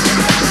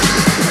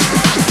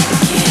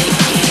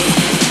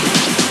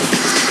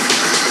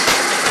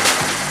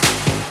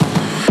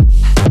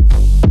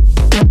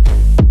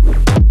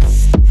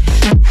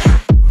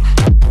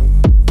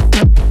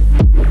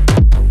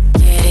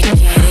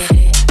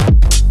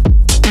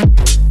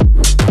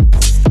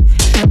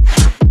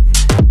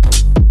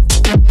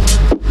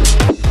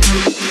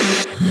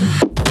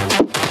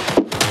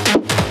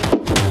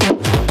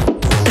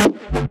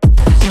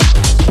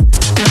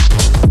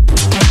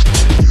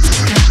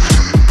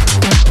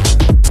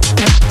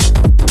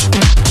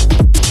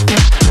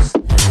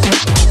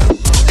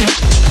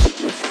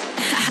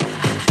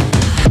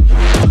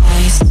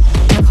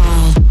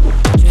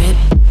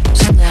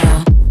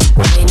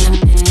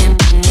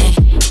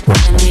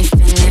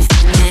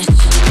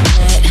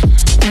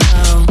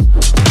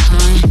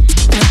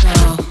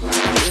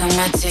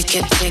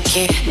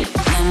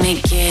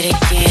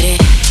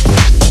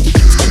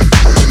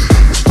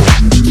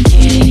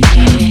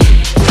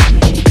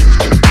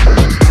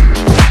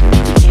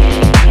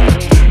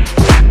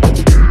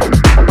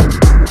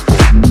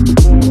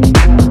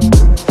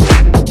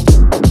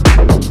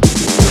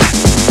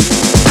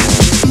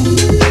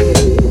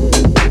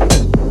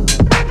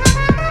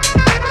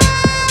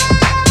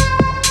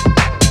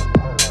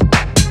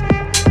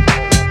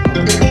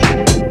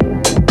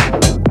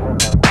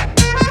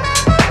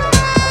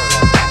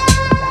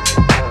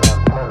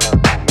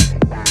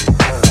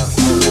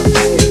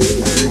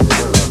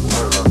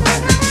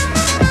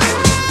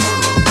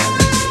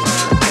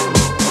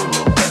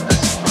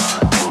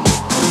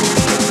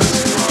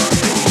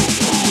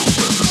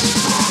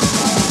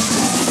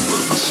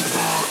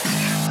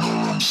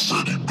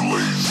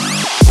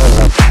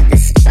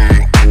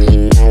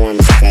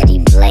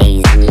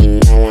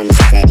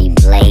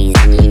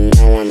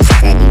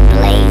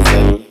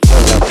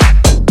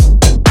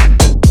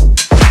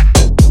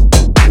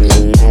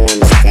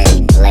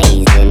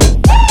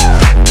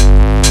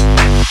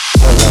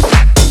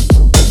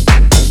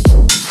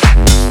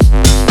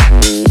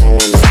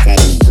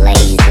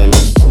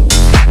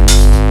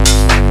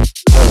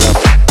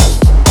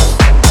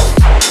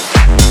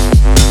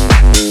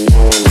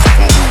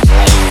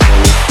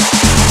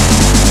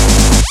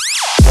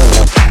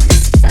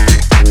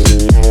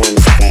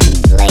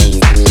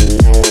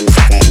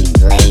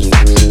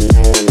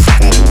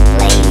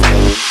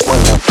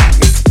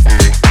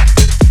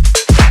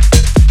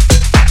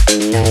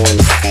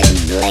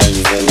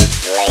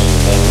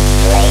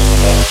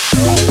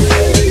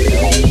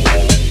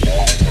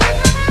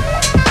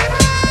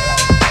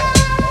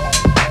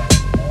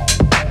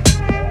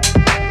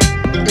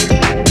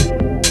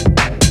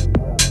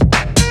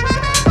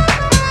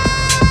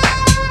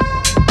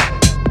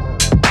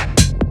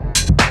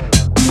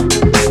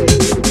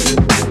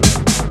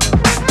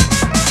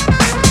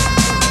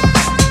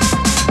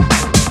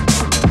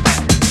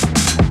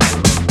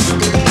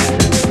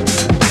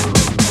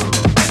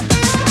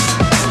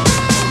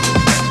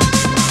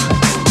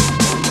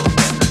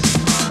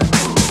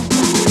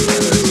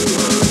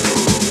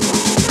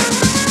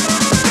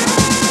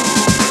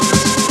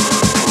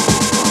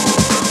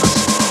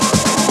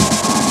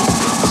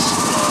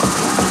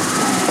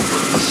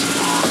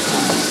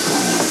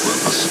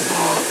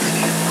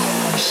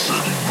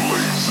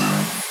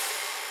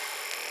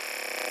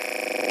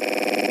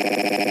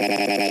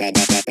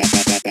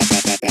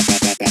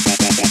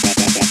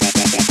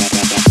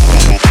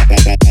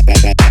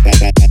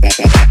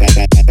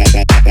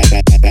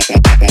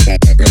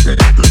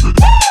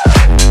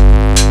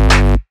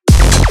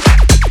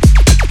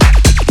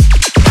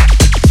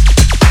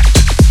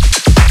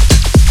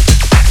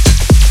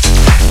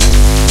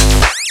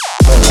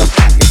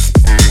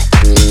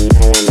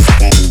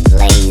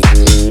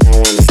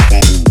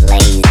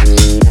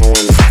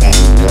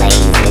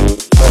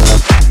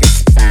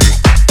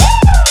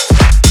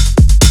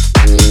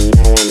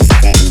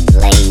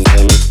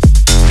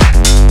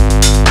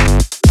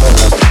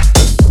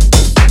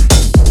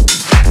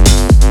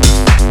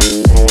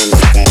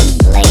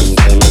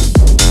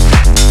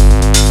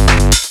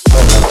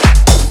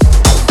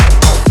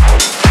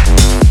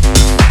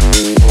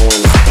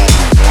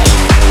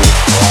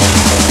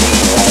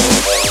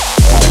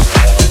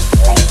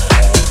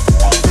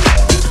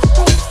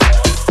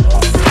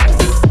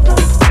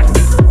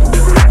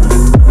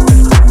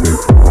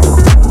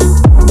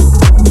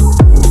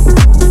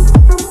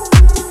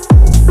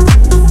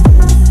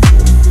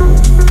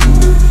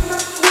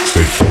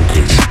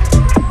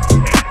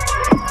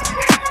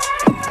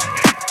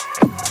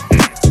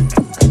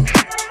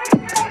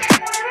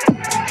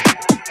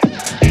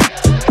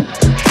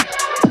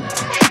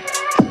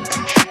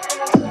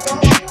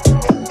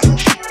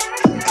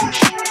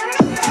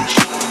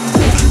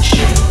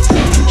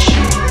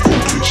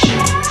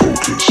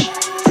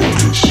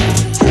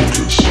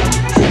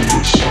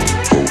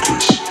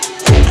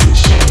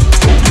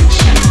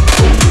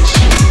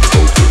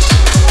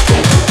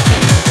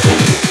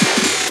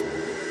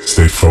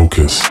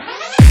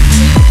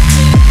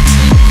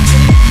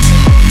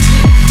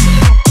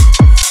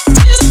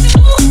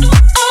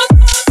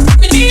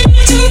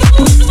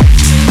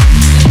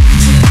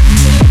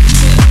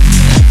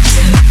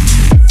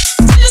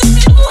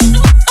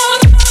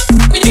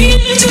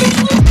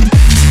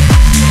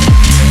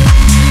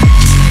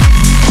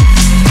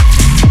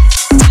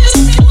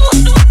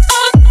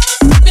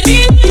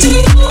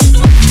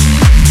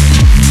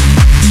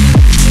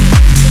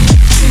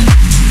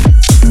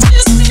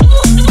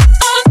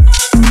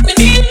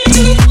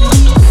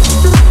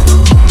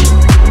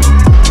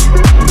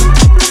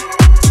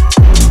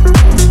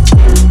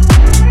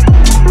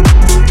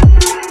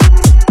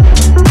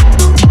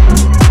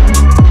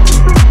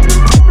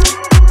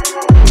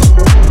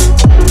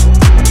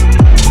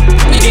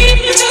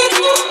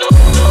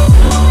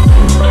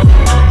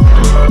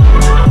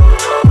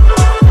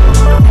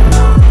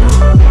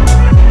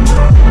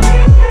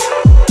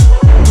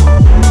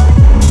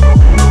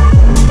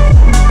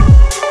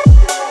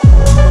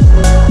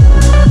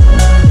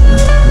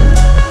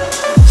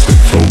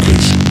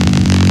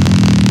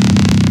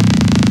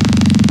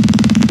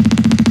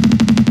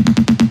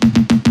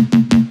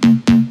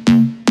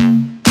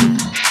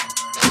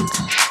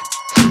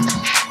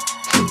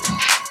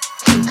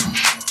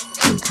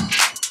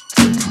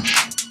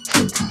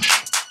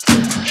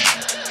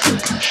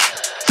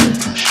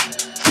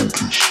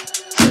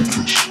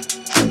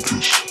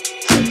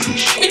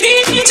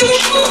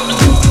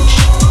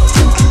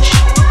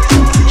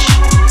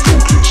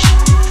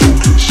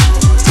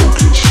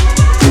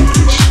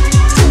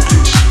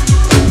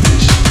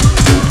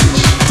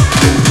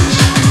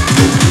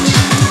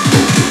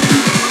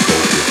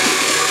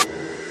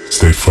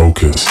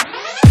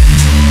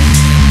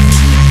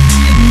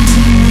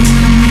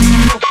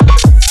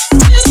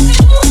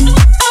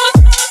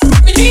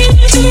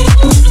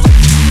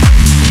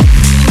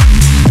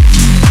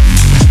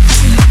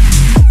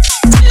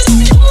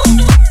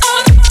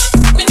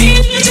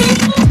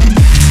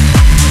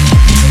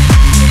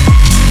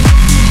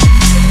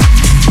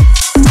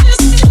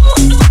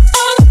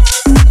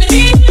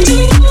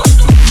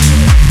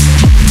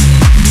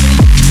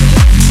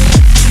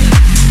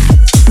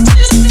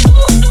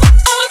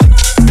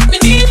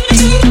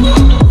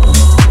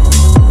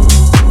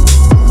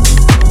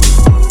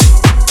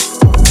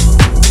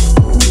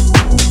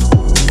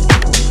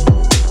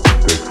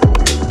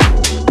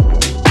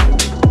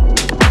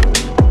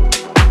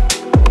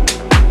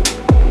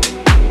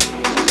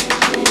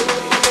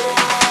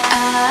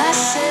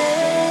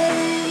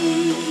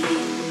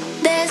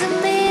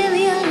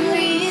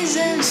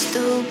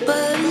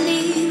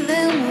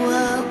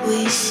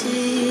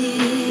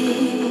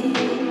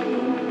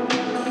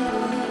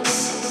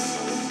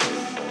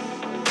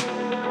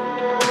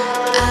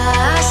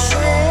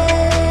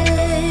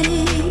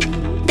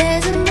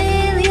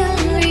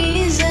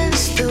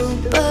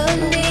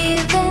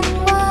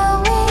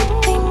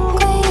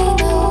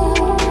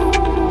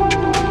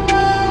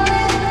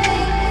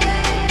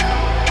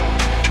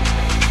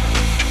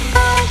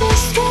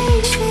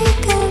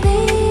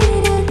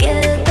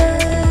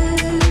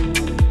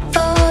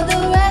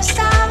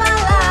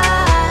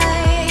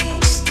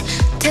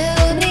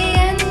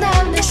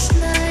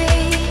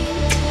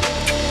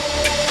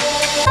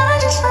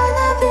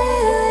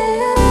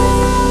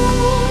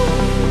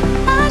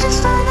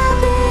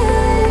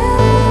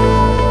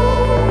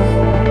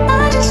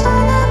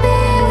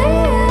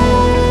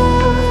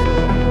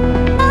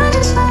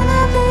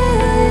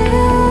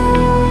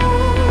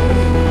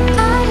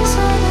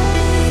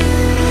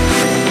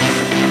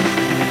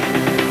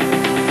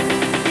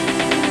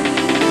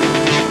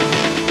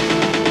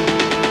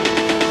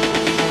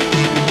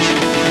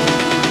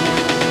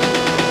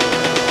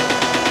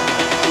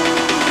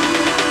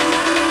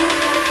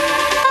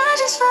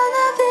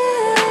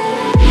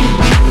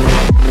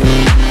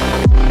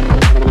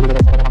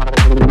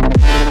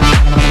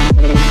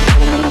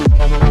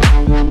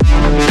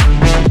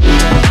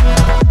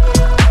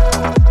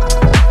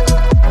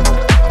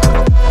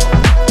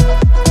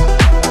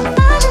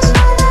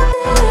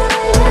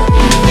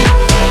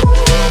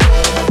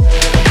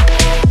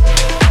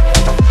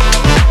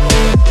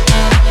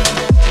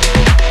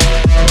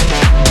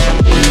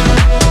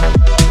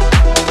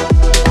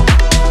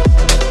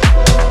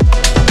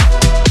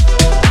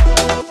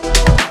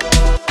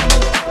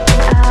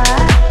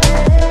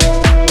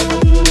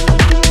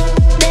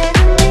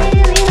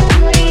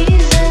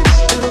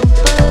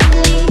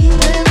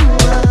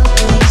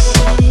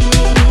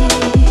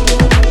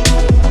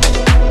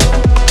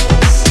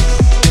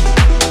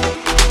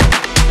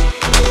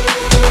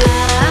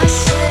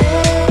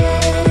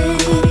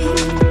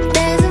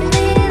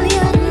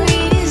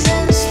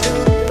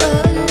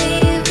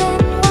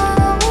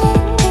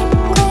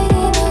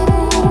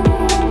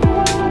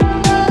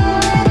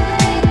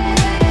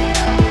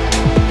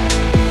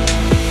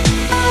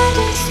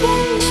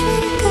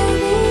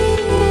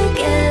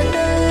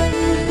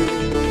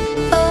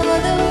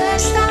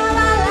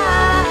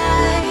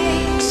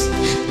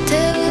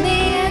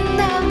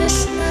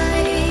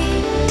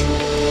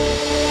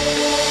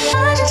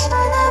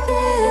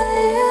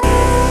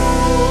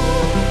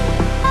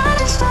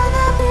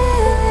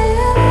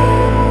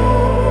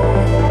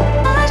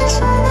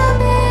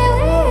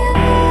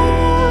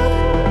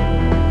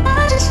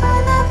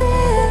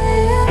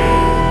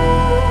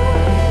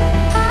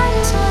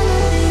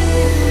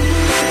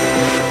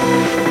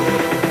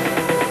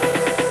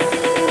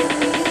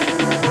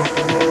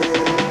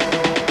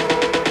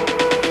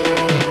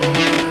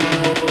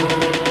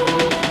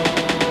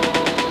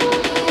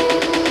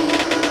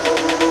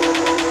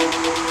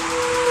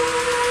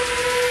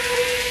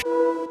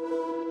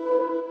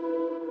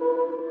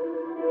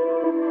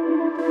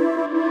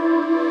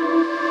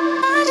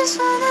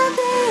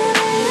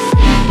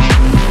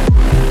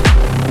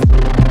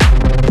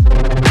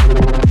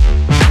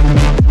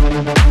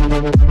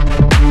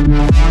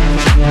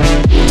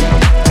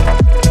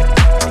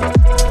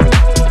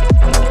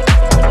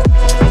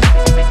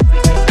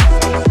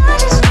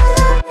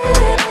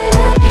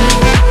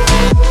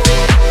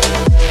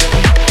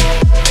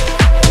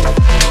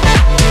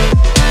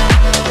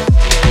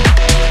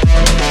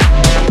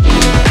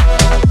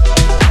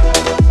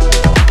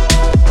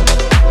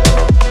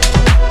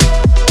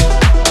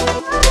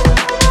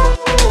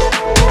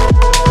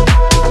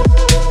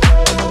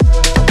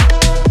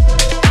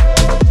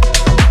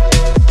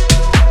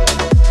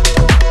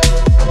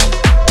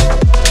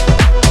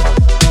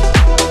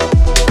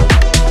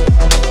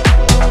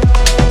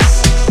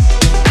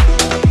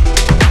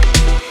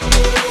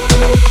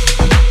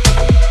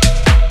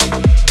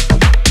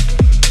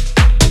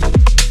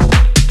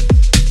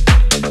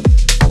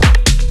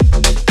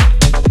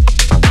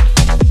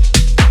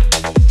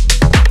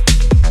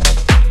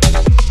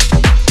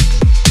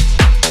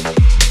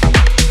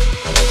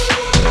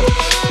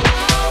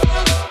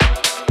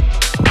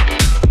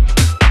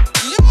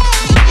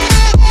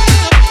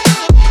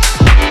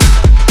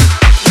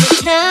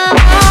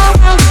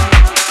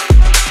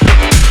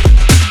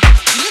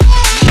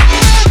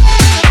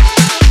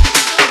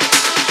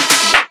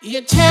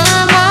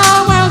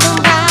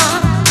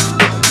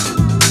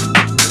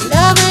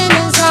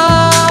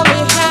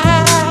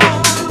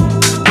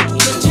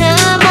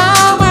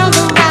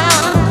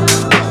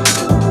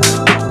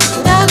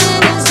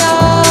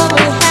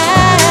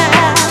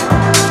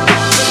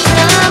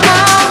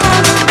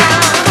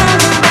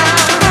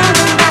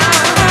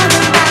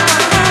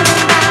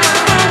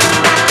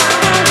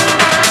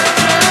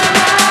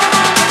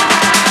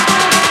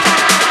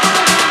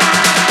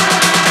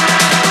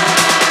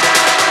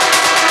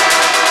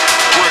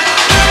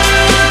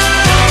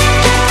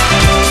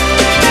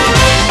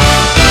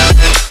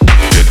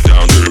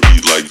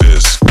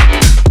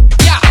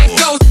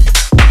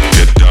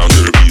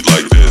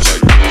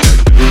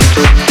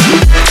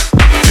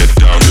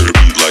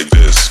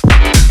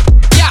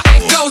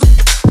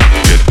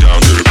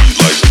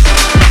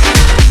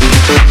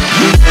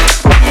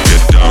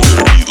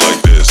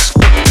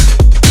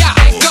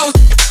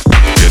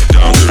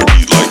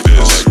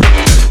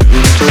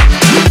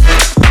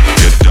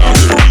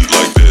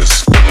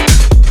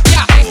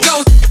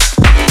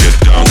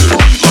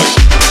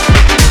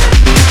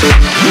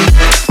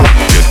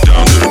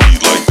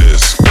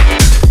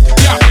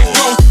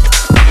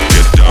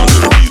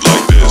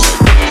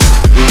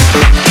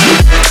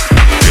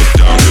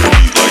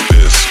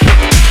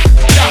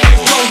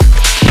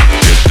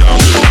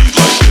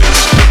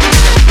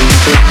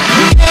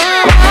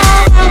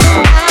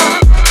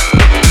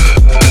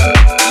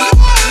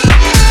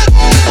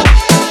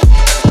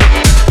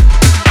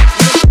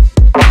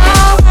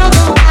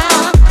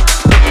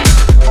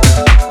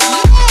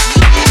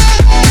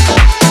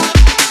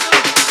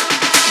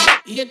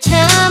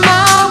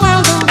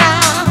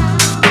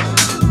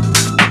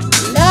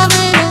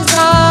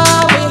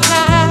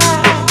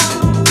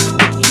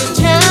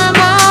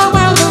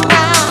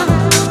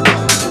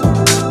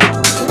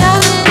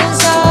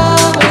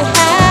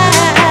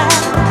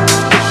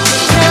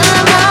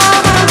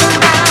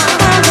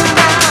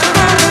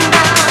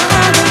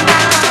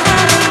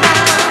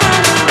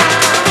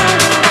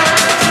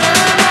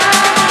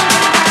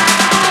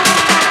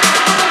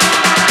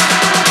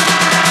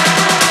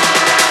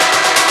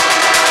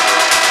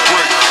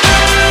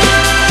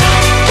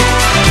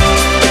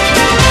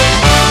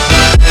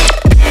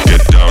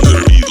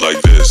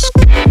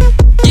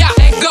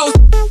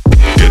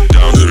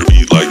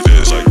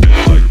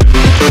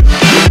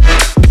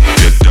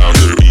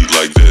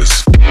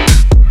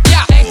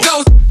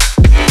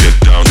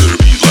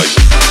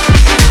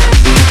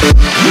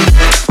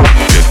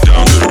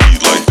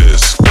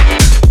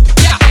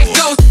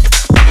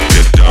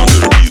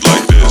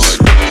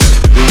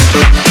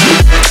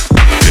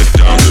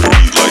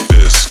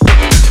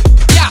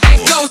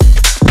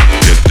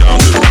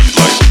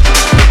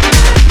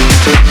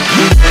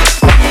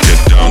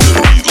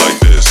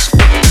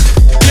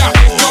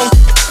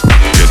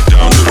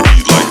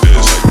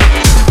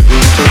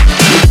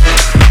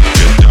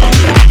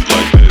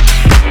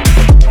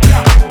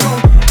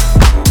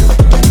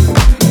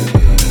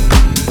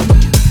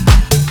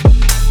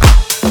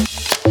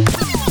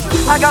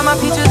got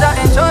my peaches out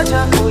in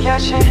Georgia. Oh yeah,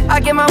 shit. I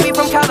get my weed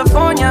from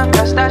California.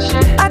 That's that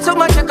shit. I took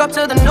my chick up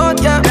to the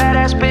north, yeah.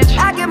 Badass bitch.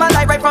 I get my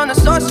light right from the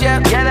source, yeah.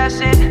 Yeah, that's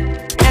it.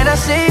 And I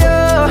see you,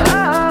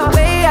 the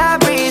way I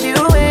breathe you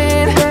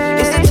in.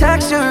 It's the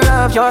texture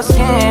of your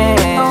skin.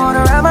 I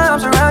wanna wrap my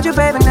arms around you,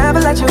 baby, never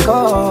let you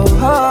go.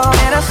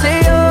 And I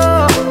see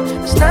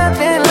you, it's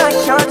nothing like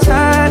your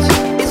touch.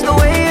 It's the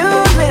way you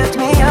lift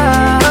me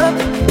up,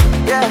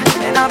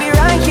 yeah. And I'll be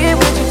right here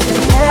with you till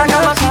the end. I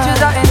got my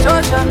peaches out in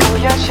Georgia, oh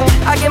yeah, shit.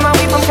 I get my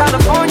weed from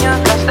California,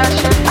 that's that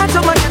shit. I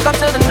took my chick up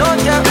to the north,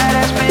 yeah.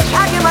 Badass bitch.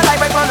 I get my light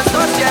right from the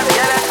source, yeah.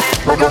 Yeah, that's it.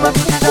 I got my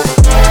peaches out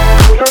in Georgia, oh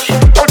yeah,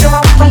 shit. I get my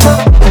weed from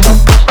California.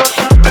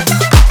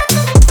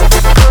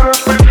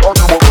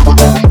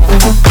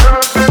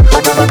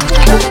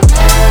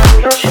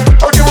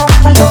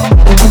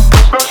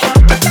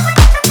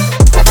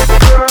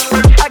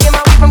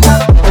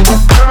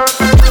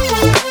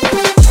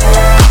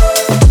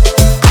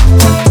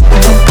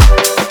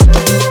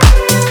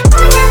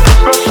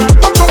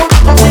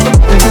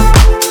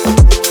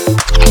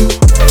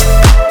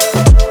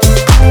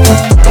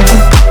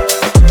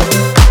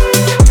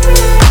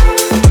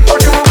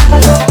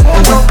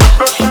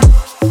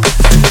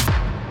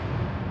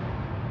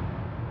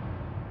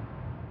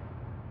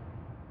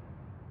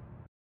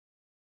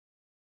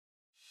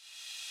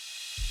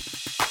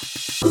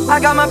 I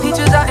got my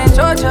peaches out in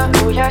Georgia,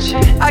 oh yeah,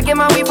 shit. I get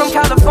my weed from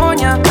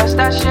California, that's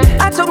that shit.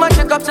 I took my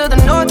chick up to the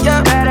north,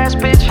 yeah. Badass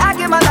bitch. I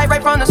get my light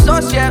right from the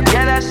source, yeah.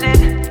 Yeah, that's it.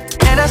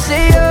 And I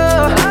see you,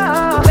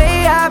 the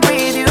way I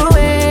breathe you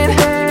in.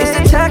 It's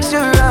the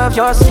texture of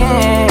your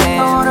skin.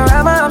 I wanna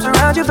wrap my arms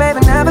around you,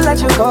 baby, never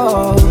let you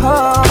go.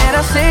 And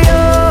I see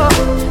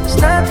you, it's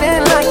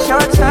nothing like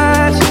your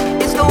touch.